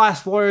 the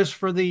class lawyers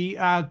for the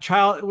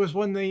child. It was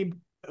when the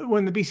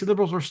BC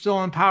Liberals were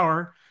still in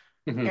power,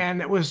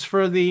 and it was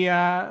for the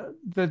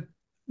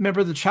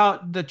remember the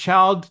child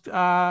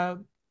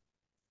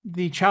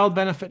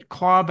benefit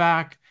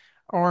clawback,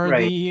 or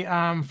the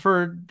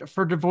for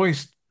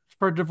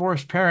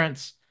divorced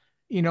parents,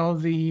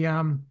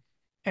 the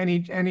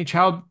any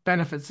child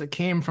benefits that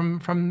came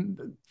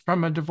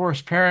from a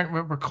divorced parent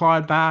were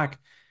clawed back,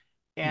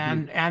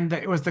 and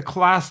it was the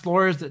class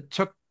lawyers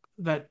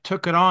that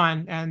took it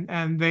on,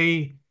 and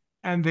they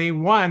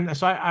won.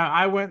 So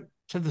I went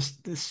to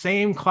the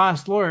same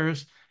class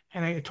lawyers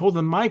and I told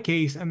them my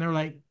case, and they're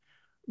like,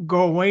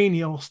 "Go away,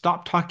 Neil.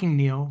 Stop talking,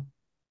 Neil."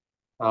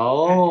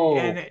 Oh.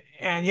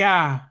 And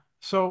yeah.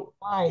 So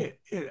Why?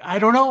 I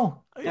don't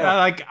know.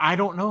 Like I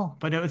don't know,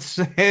 but it's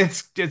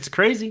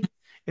crazy.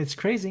 It's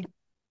crazy.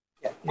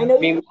 I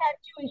know you can't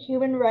do a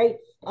human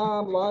rights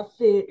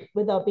lawsuit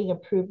without being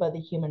approved by the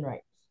human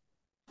rights.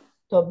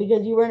 So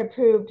because you weren't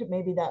approved,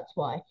 maybe that's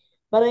why.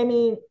 But I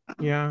mean,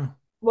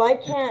 why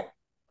can't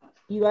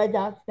you guys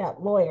ask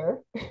that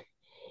lawyer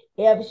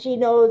if she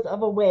knows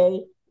of a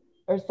way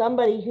or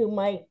somebody who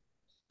might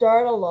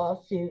start a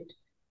lawsuit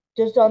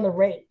just on the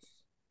rates?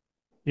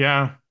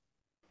 Yeah.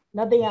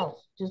 Nothing else,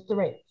 just the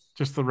rates.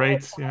 Just the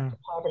rates,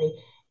 poverty.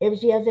 If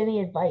she has any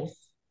advice.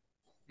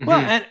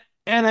 Well,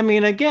 and I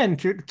mean, again,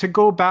 to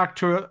go back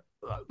to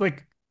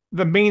like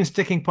the main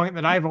sticking point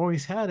that I've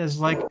always had is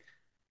like,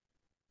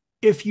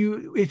 if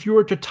you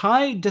were to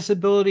tie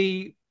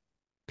disability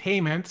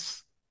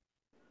payments,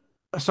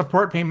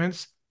 support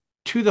payments,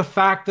 to the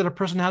fact that a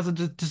person has a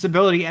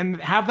disability and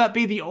have that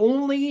be the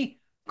only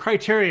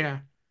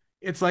criteria,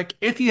 it's like,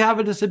 if you have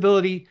a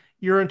disability,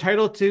 you're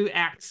entitled to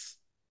X,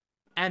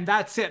 and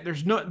that's it.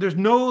 There's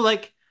no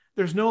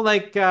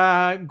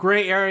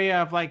gray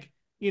area of like,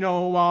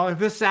 well, if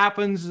this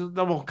happens,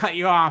 then we'll cut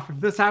you off. If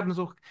this happens,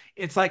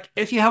 it's like,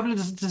 if you have a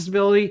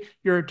disability,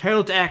 you're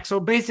entitled to X. So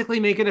basically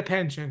make it a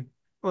pension.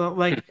 Well,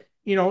 like,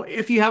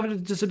 if you have a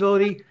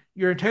disability,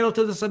 you're entitled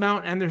to this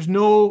amount, and there's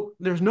no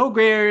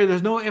gray area,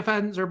 there's no ifs,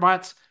 ands, or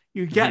buts.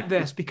 You get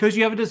this because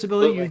you have a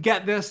disability, you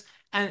get this,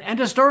 and end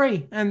of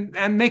story,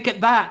 and make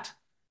it that.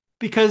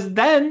 because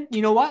then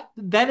you know what?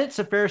 Then it's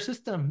a fair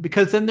system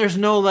because then there's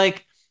no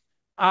like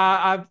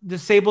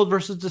disabled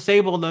versus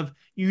disabled of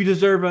you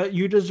deserve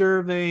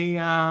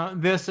a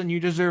this and you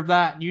deserve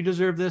that. You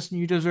deserve this and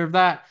you deserve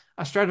that.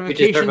 A You deserve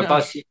stratification a of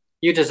bus.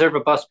 You deserve a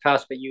bus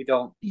pass, but you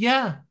don't.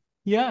 yeah,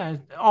 yeah.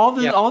 Yeah.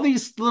 All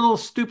these little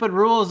stupid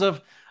rules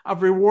of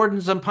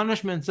rewards and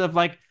punishments of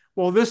like,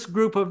 well, this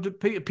group of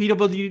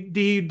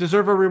PWD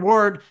deserve a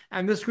reward,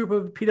 and this group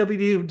of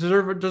PWD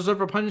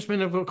deserve a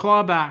punishment of a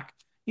clawback.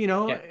 You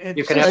know, Yeah. You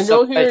it's can have I just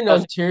know here subsidized in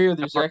bus. Ontario,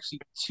 there's actually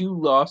two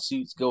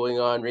lawsuits going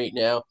on right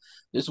now.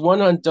 There's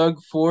one on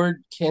Doug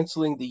Ford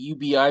canceling the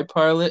UBI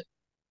pilot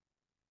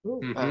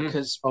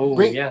because Oh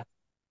yeah.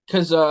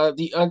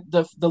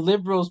 the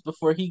Liberals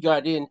before he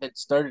got in had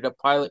started a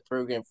pilot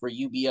program for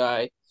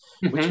UBI,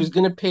 which was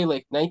going to pay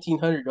like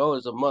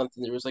 $1,900 a month,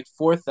 and there was like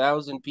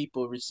 4,000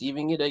 people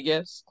receiving it, I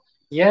guess.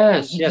 And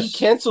Yes. he Yes.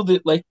 canceled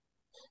it like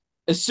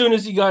as soon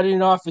as he got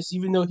in office,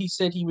 even though he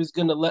said he was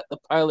going to let the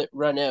pilot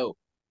run out.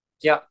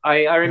 Yeah,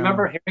 I yeah.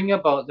 remember hearing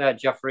about that,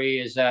 Jeffrey,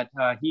 is that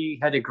he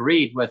had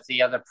agreed with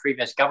the other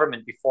previous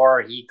government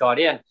before he got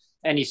in,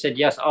 and he said,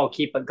 yes, I'll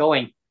keep it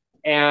going.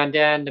 And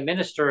then the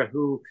minister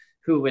who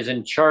was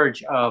in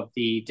charge of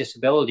the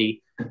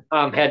disability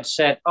had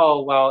said,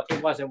 oh, well,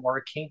 it wasn't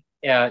working.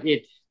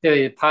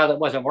 The pilot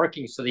wasn't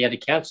working, so they had to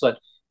cancel it.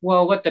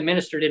 Well, what the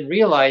minister didn't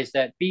realize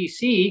that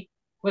BC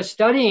was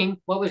studying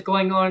what was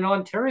going on in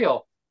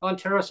Ontario.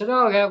 Ontario said,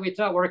 "Oh, yeah, it's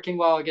not working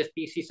well." I guess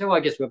BC said, "Well,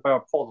 I guess we better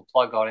pull the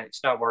plug on it.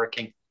 It's not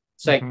working."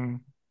 It's like,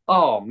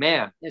 oh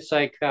man, it's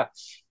like,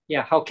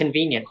 yeah, how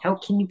convenient. How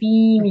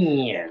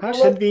convenient. How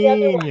What's the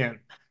other one?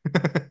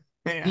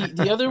 convenient.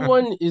 The other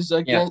one is Yeah.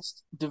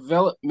 against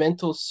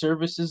Developmental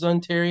Services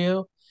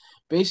Ontario.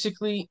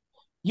 Basically,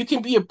 you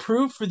can be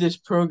approved for this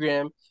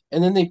program,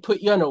 and then they put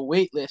you on a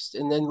wait list,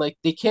 and then like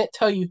they can't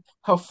tell you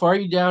how far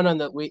you down on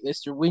that wait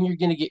list or when you're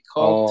gonna get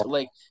called to Oh,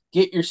 like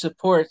get your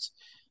supports.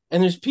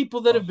 And there's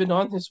people that have been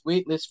on this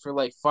wait list for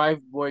like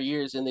 5 more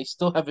years, and they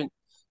still haven't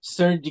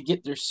started to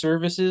get their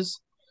services.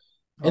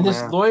 Oh And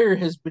this man. lawyer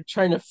has been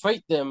trying to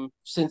fight them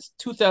since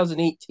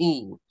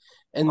 2018,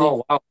 and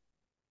oh wow.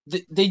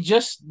 they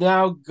just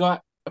now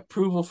got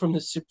approval from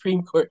the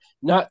Supreme Court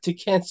not to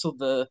cancel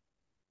the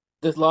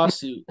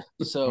lawsuit.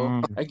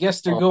 So I guess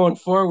they're Oh, going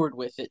forward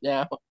with it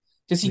now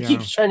because he Yeah.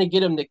 keeps trying to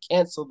get him to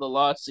cancel the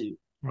lawsuit.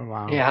 Oh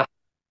wow. yeah.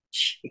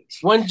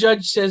 Jeez. One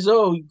judge says,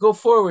 "Oh, go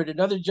forward."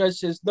 Another judge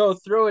says, "No,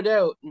 throw it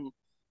out." And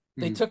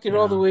they took it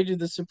all the Yeah. way to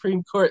the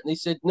Supreme Court, and they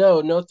said,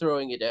 "No, no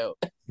throwing it out."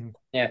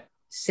 Yeah.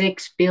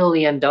 $6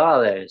 billion.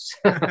 Anyway,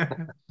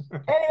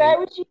 I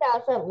would she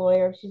ask that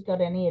lawyer if she's got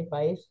any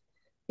advice.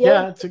 The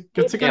Yeah, other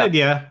it's a good Yeah.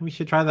 idea. We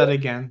should try that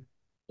again.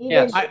 even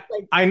Yes. just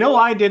like I know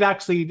I did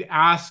actually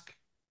ask.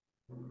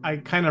 I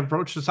kind of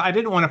broached this. I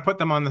didn't want to put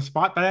them on the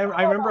spot, but I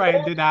remember I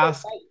but did that's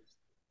ask. advice.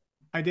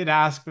 I did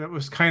ask, but it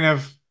was kind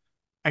of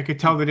I could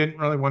tell they didn't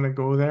really want to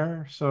go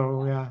there.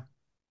 So yeah,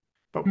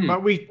 but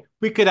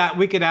we could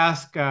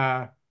ask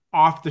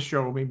off the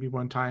show maybe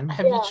one time.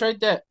 Have you Yeah. tried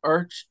that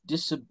arch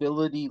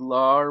disability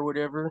law or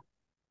whatever?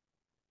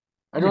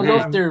 I don't know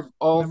Mhm. if they're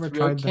all Never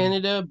throughout tried them.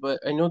 Canada, but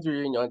I know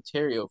they're in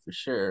Ontario for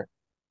sure.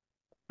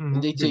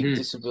 And they take Mhm.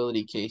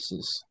 disability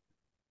cases.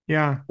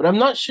 Yeah. But I'm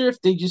not sure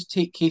if they just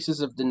take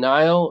cases of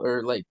denial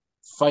or like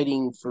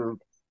fighting for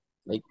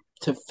like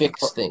to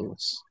fix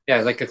things.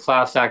 Yeah, like a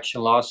class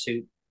action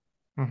lawsuit.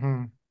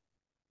 hmm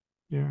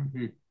Yeah.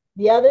 Mhm.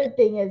 The other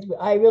thing is,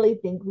 I really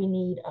think we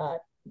need a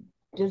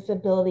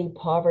disability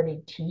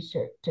poverty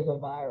T-shirt to go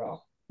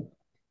viral.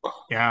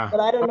 Yeah. But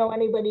I don't know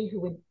anybody who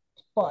would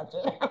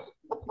sponsor that.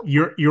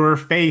 Your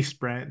face,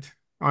 Brent,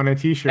 on a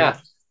t-shirt. Yeah.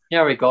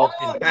 There we go.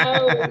 Oh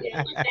no,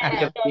 yeah,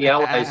 PWD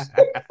Allies.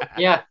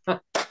 Yeah.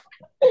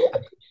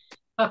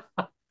 but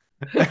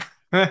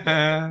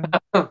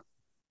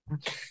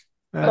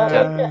Uh,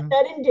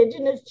 that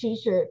Indigenous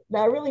T-shirt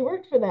that really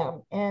worked for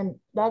them, and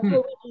that's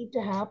what we need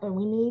to happen.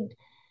 We need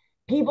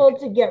people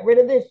to get rid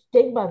of this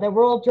stigma that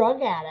we're all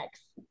drug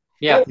addicts.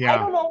 Yeah. Like,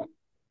 Yeah.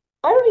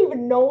 I don't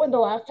even know when the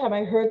last time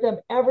I heard them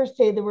ever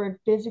say the word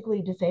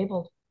physically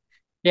disabled.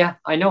 Yeah,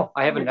 I know.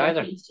 I haven't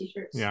either.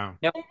 Yeah.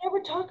 Yep. They never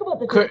talk about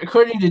the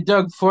According to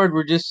Doug Ford,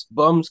 we're just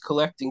bums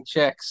collecting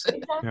checks.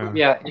 exactly.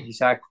 Yeah,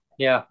 exactly.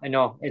 Yeah, I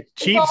know.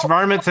 Cheats,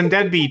 varmints, and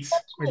deadbeats.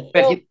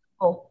 But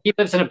he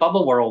lives in a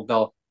bubble world,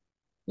 though.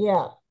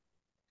 Yeah.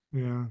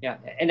 Yeah. Yeah,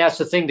 and that's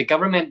the thing. The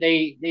government,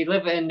 they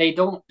live and they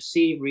don't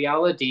see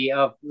reality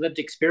of lived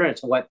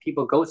experience of what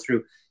people go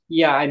through.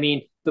 Yeah, I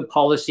mean the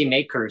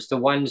policymakers, the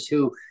ones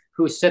who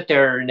sit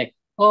there and they,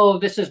 oh,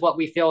 this is what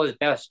we feel is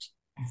best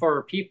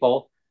for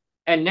people.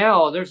 And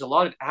now there's a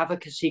lot of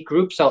advocacy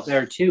groups out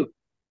there too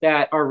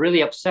that are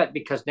really upset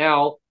because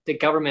now the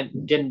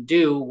government didn't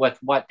do with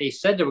what they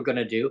said they were going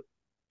to do,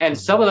 and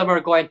some of them are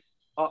going,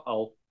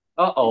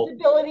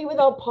 Disability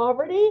without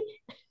poverty.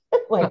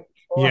 Like,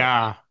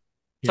 Yeah.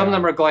 Some of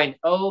them are going,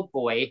 oh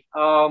boy,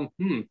 I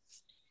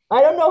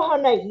don't know how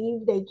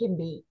naive they can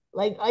be.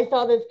 Like, I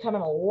saw this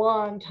coming a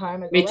long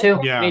time ago. Me too.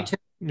 Yeah. Me too.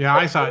 Yeah,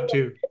 I saw it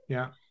too.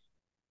 Yeah.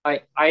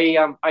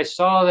 I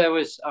saw there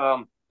was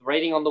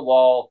writing on the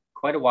wall,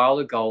 quite a while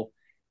ago.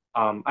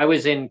 I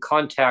was in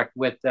contact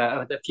with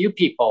a few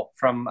people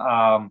from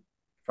a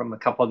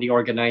couple of the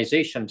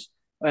organizations,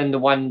 and the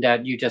one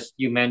that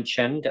you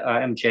mentioned,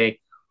 MJ.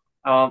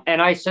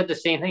 And I said the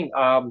same thing.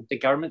 The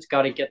government's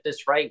got to get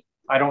this right.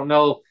 I don't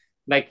know,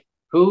 like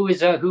who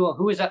is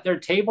at their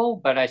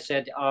table, but I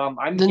said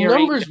I'm The hearing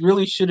numbers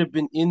really should have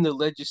been in the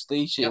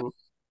legislation. Yep.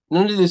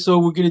 None of this,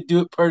 we're going to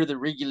do it part of the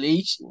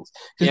regulations.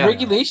 Because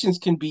regulations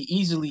can be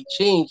easily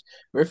changed,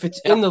 or if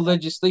it's in the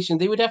legislation,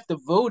 they would have to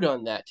vote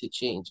on that to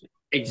change it.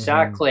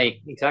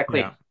 Exactly.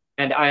 Yeah.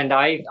 And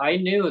I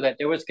knew that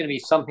there was going to be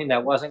something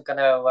that wasn't going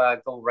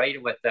to go right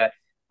with that.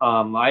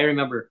 I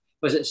remember,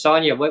 was it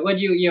Sonia? What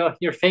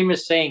your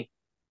famous saying?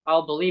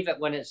 I'll believe it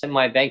when it's in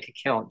my bank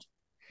account.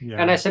 Yeah.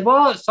 And I said,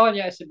 well,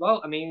 Sonia,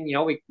 I mean,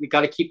 we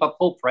got to keep up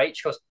hope, right?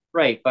 She goes,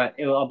 right, but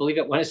I'll believe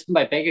it when it's in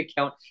my bank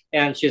account.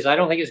 And she says, I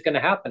don't think it's going to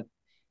happen.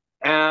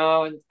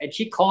 And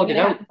she called it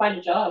out. Find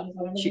a job.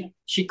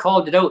 She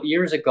called it out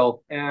years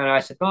ago, and I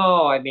said,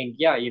 "Oh, I mean,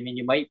 yeah,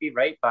 you might be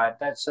right, but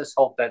let's just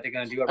hope that they're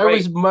going to do it right." I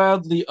was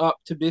mildly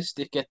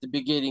optimistic at the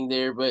beginning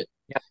there, but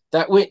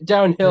that went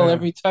downhill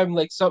every time.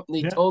 Like something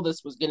they told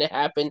us was going to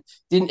happen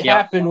didn't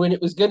happen when it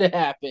was going to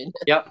happen.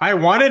 Yeah, I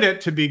wanted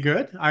it to be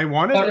good. I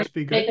wanted it to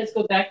be good. Make us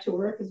go back to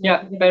work.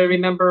 Yeah, but I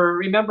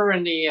remember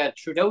in the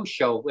Trudeau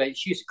show,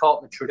 she used to call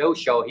it the Trudeau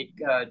show.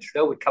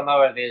 Trudeau would come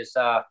out of his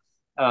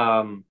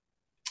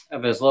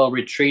little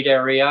retreat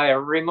area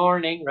every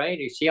morning, right?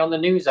 You see on the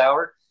news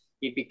hour,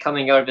 he'd be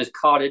coming out of his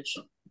cottage,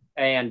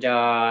 and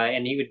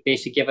he would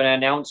basically give an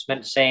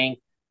announcement saying,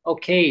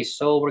 "Okay,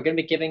 so we're going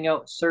to be giving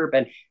out CERB."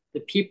 And the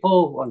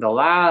people on the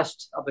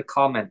last of the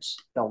comments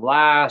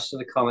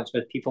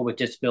with people with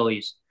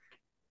disabilities.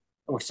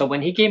 So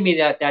when he gave me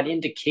that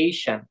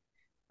indication,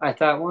 I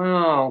thought,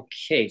 well,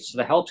 okay, so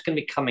the help's going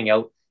to be coming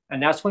out,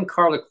 and that's when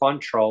Carla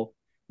Quantrill,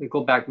 we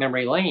go back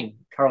memory lane.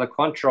 Carla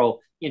Quantrill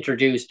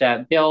introduced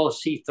that Bill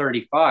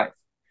C-35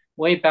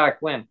 way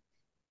back when.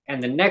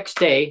 And the next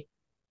day,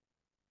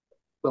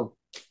 boom,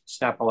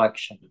 snap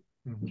election.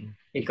 Mm-hmm.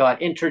 It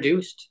got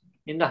introduced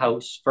in the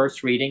House,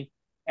 first reading,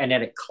 and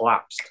then it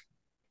collapsed.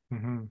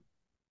 Mm-hmm.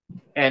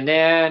 And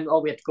then,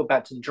 we have to go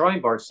back to the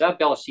drawing board. So that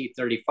Bill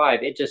C-35,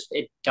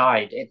 it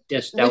died.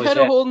 They had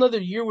a whole nother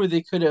year where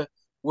they could have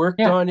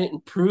worked on it,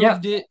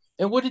 improved it.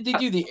 And what did they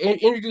do? They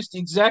introduced the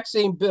exact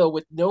same bill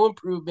with no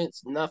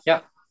improvements, nothing.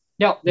 Yeah.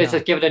 No, they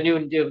just give it a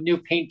new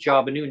paint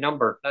job, a new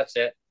number. That's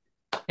it.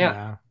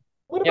 Yeah.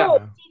 What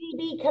about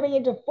CDB coming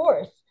into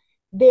force?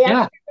 They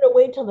actually going to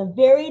wait till the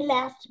very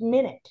last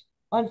minute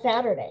on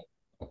Saturday.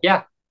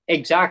 Yeah,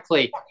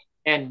 exactly.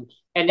 And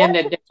then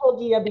the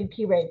whole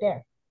DWP right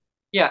there.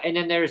 Yeah, and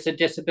then there's a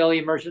disability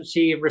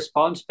emergency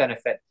response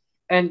benefit.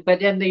 But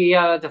then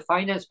the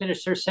finance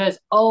minister says,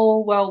 "Oh,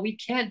 well, we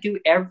can't do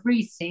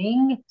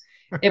everything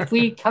if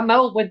we come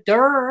out with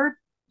DIRB."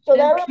 So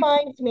that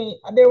reminds me,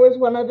 there was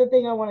one other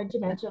thing I wanted to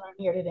mention on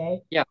here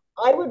today. Yeah.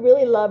 I would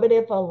really love it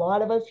if a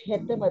lot of us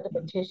hit them with a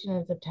petition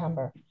in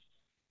September.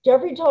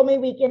 Jeffrey told me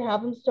we can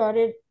have them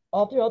started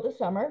all throughout the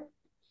summer.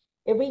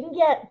 If we can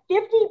get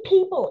 50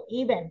 people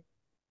even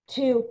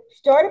to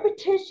start a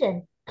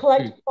petition,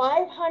 collect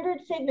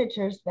 500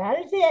 signatures, that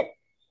is it,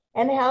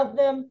 and have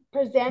them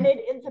presented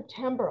in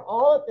September,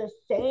 all at the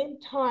same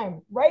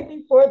time, right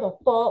before the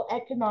fall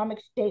economic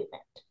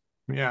statement.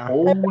 Yeah.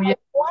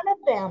 One of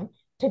them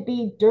to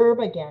be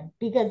DIRB again,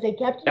 because they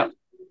kept using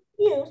the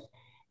excuse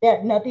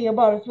that nothing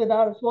about us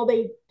without us. Well,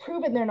 they've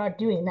proven they're not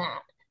doing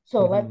that.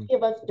 So let's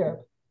give us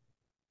DIRB.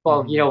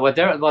 Well,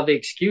 the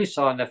excuse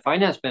on the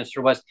finance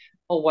minister was,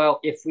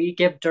 if we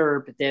give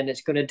DIRB, then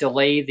it's going to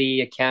delay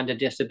the Canada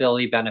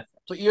disability benefit.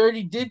 But you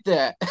already did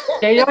that.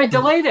 They already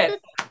delayed it.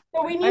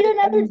 So we need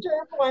another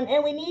DIRB one,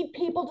 and we need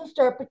people to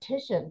start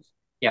petitions.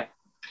 Yeah.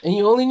 And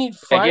you only need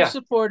 5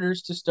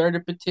 supporters to start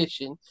a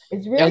petition,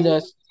 it's really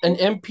and an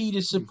MP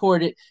to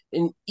support it.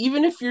 And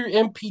even if your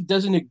MP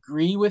doesn't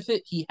agree with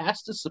it, he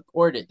has to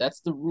support it. That's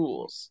the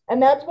rules.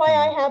 And that's why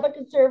I have a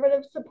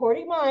conservative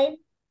supporting mine.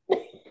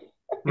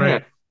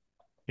 Right.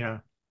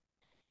 Yeah.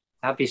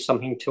 That'd be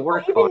something to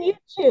work even on. You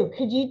two.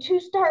 Could you two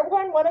start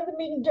one of them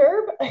being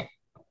DIRB?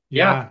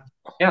 Yeah.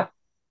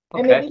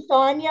 And maybe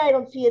Sonia, I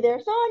don't see you there.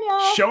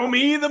 Sonia! Show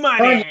me the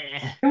money!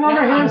 Come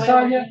over here,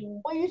 Sonia.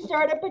 Will you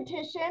start a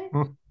petition?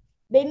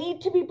 They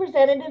need to be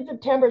presented in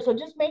September, so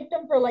just make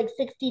them for like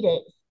 60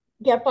 days.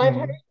 Get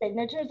 500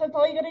 signatures, that's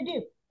all you got to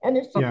do. And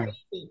they're super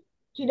easy.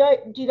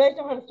 Do you guys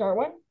know how to start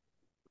one?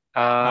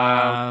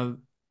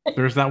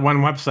 There's that one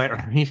website,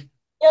 right?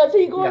 Yeah, so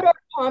you go into our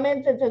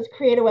comments, it says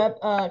create.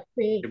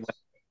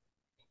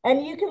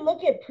 And you can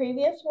look at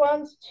previous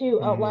ones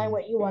to outline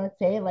what you want to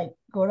say, like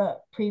go to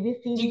previous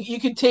CDs. You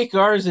could take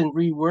ours and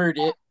reword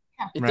it.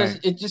 Yeah.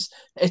 It just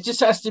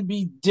has to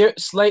be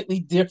slightly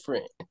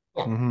different.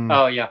 Yeah.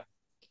 Oh yeah.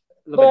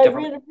 But I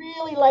would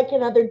really like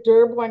another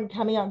DIRB one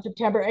coming out in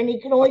September, and you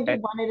can only do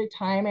one at a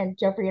time. And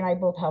Jeffrey and I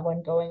both have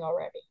one going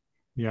already.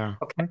 Yeah.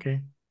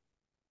 Okay.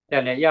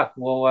 Then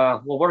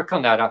we'll work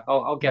on that.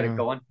 I'll get it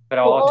going. But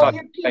I'll talk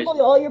your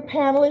people, all your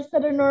panelists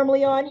that are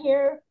normally on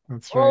here.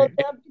 That's all right. of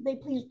them, can they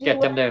please do get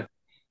them to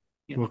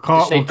We'll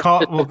call it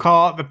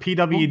the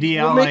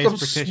PWD We'll make Allies them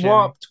petition.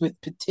 swamped with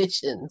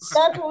petitions.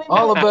 That's what we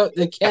All want. about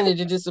the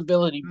Canada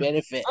Disability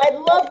Benefit. I'd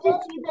love to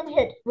see them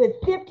hit with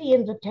 50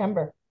 in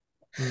September.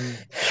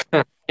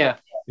 Yeah,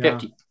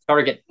 50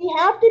 target. We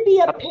have to be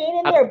a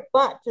pain in their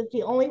butts. It's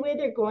the only way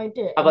they're going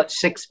to. How about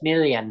 6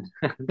 million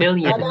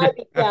billion? That'd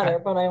be better,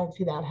 but I don't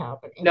see that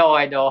happening. No,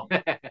 I know.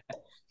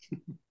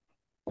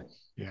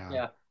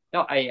 Yeah.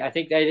 No, I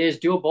think that it is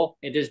doable.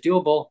 It is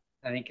doable.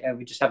 I think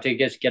we just have to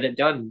get it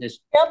done.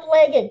 Jeff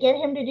Leggett, get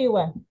him to do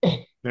one.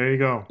 There you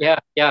go. Yeah,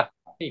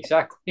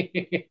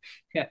 exactly.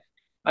 Yeah.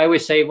 I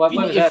always say, if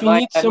you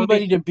need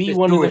somebody to be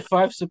one of the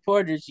 5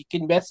 supporters, you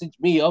can message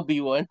me. I'll be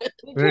one.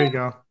 There you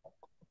go.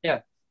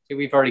 Yeah. See,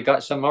 we've already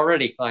got some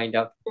already lined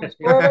up.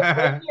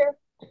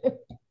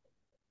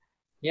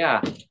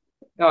 Yeah.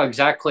 No,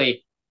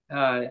 exactly.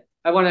 I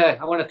want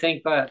to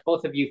thank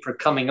both of you for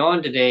coming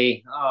on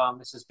today.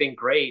 This has been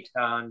great,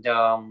 and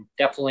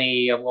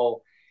definitely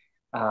we'll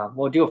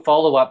do a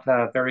follow up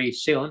very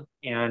soon,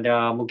 and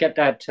we'll get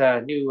that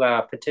new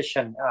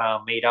petition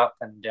made up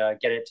and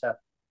get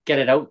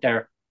it out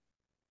there.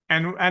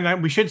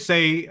 And we should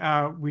say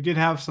we did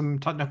have some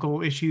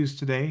technical issues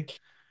today.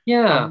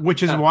 Yeah,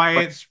 which is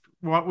why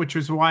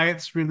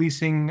it's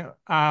releasing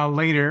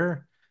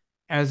later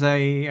as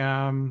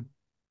a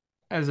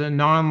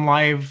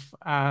non-live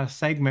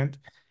segment.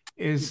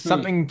 Is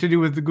something to do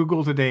with the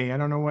Google today. I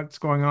don't know what's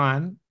going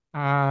on.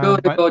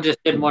 Google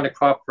just didn't want to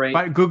cooperate.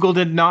 But Google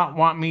did not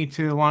want me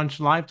to launch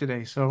live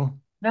today, so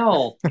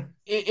no.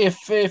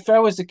 If I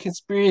was a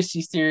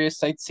conspiracy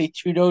theorist, I'd say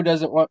Trudeau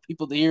doesn't want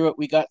people to hear what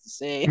we got to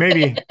say.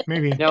 Maybe.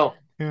 No.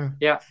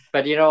 Yeah.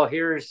 But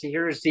here's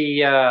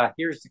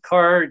the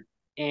card,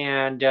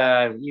 and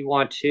you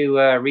want to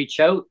reach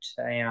out,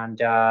 and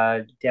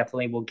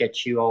definitely we'll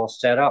get you all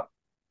set up.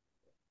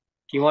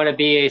 If you want to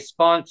be a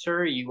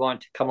sponsor, you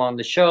want to come on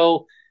the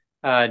show,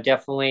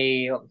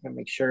 definitely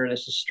make sure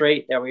this is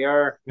straight. There we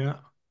are. Yeah.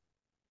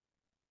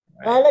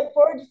 I look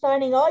forward to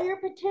signing all your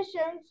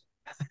petitions.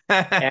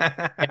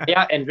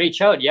 and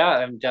reach out.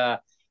 Yeah. And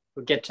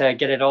we'll get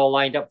it all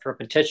lined up for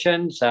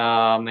petitions.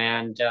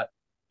 Derb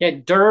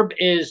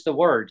is the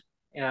word.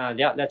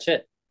 Yeah, that's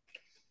it.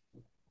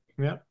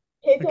 Yeah.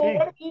 Okay, so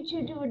one of you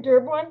two do a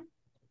Derb one?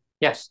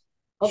 Yes.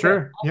 Okay.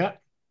 Sure. Yeah.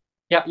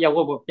 Yeah,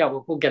 we'll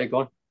get it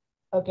going.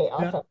 Okay,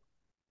 awesome. Yeah.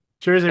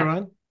 Cheers,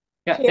 everyone.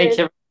 Yeah, cheers.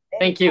 Thanks.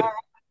 Thank you. Bye.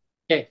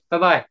 Okay,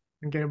 bye-bye.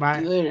 Okay, bye.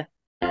 See you later.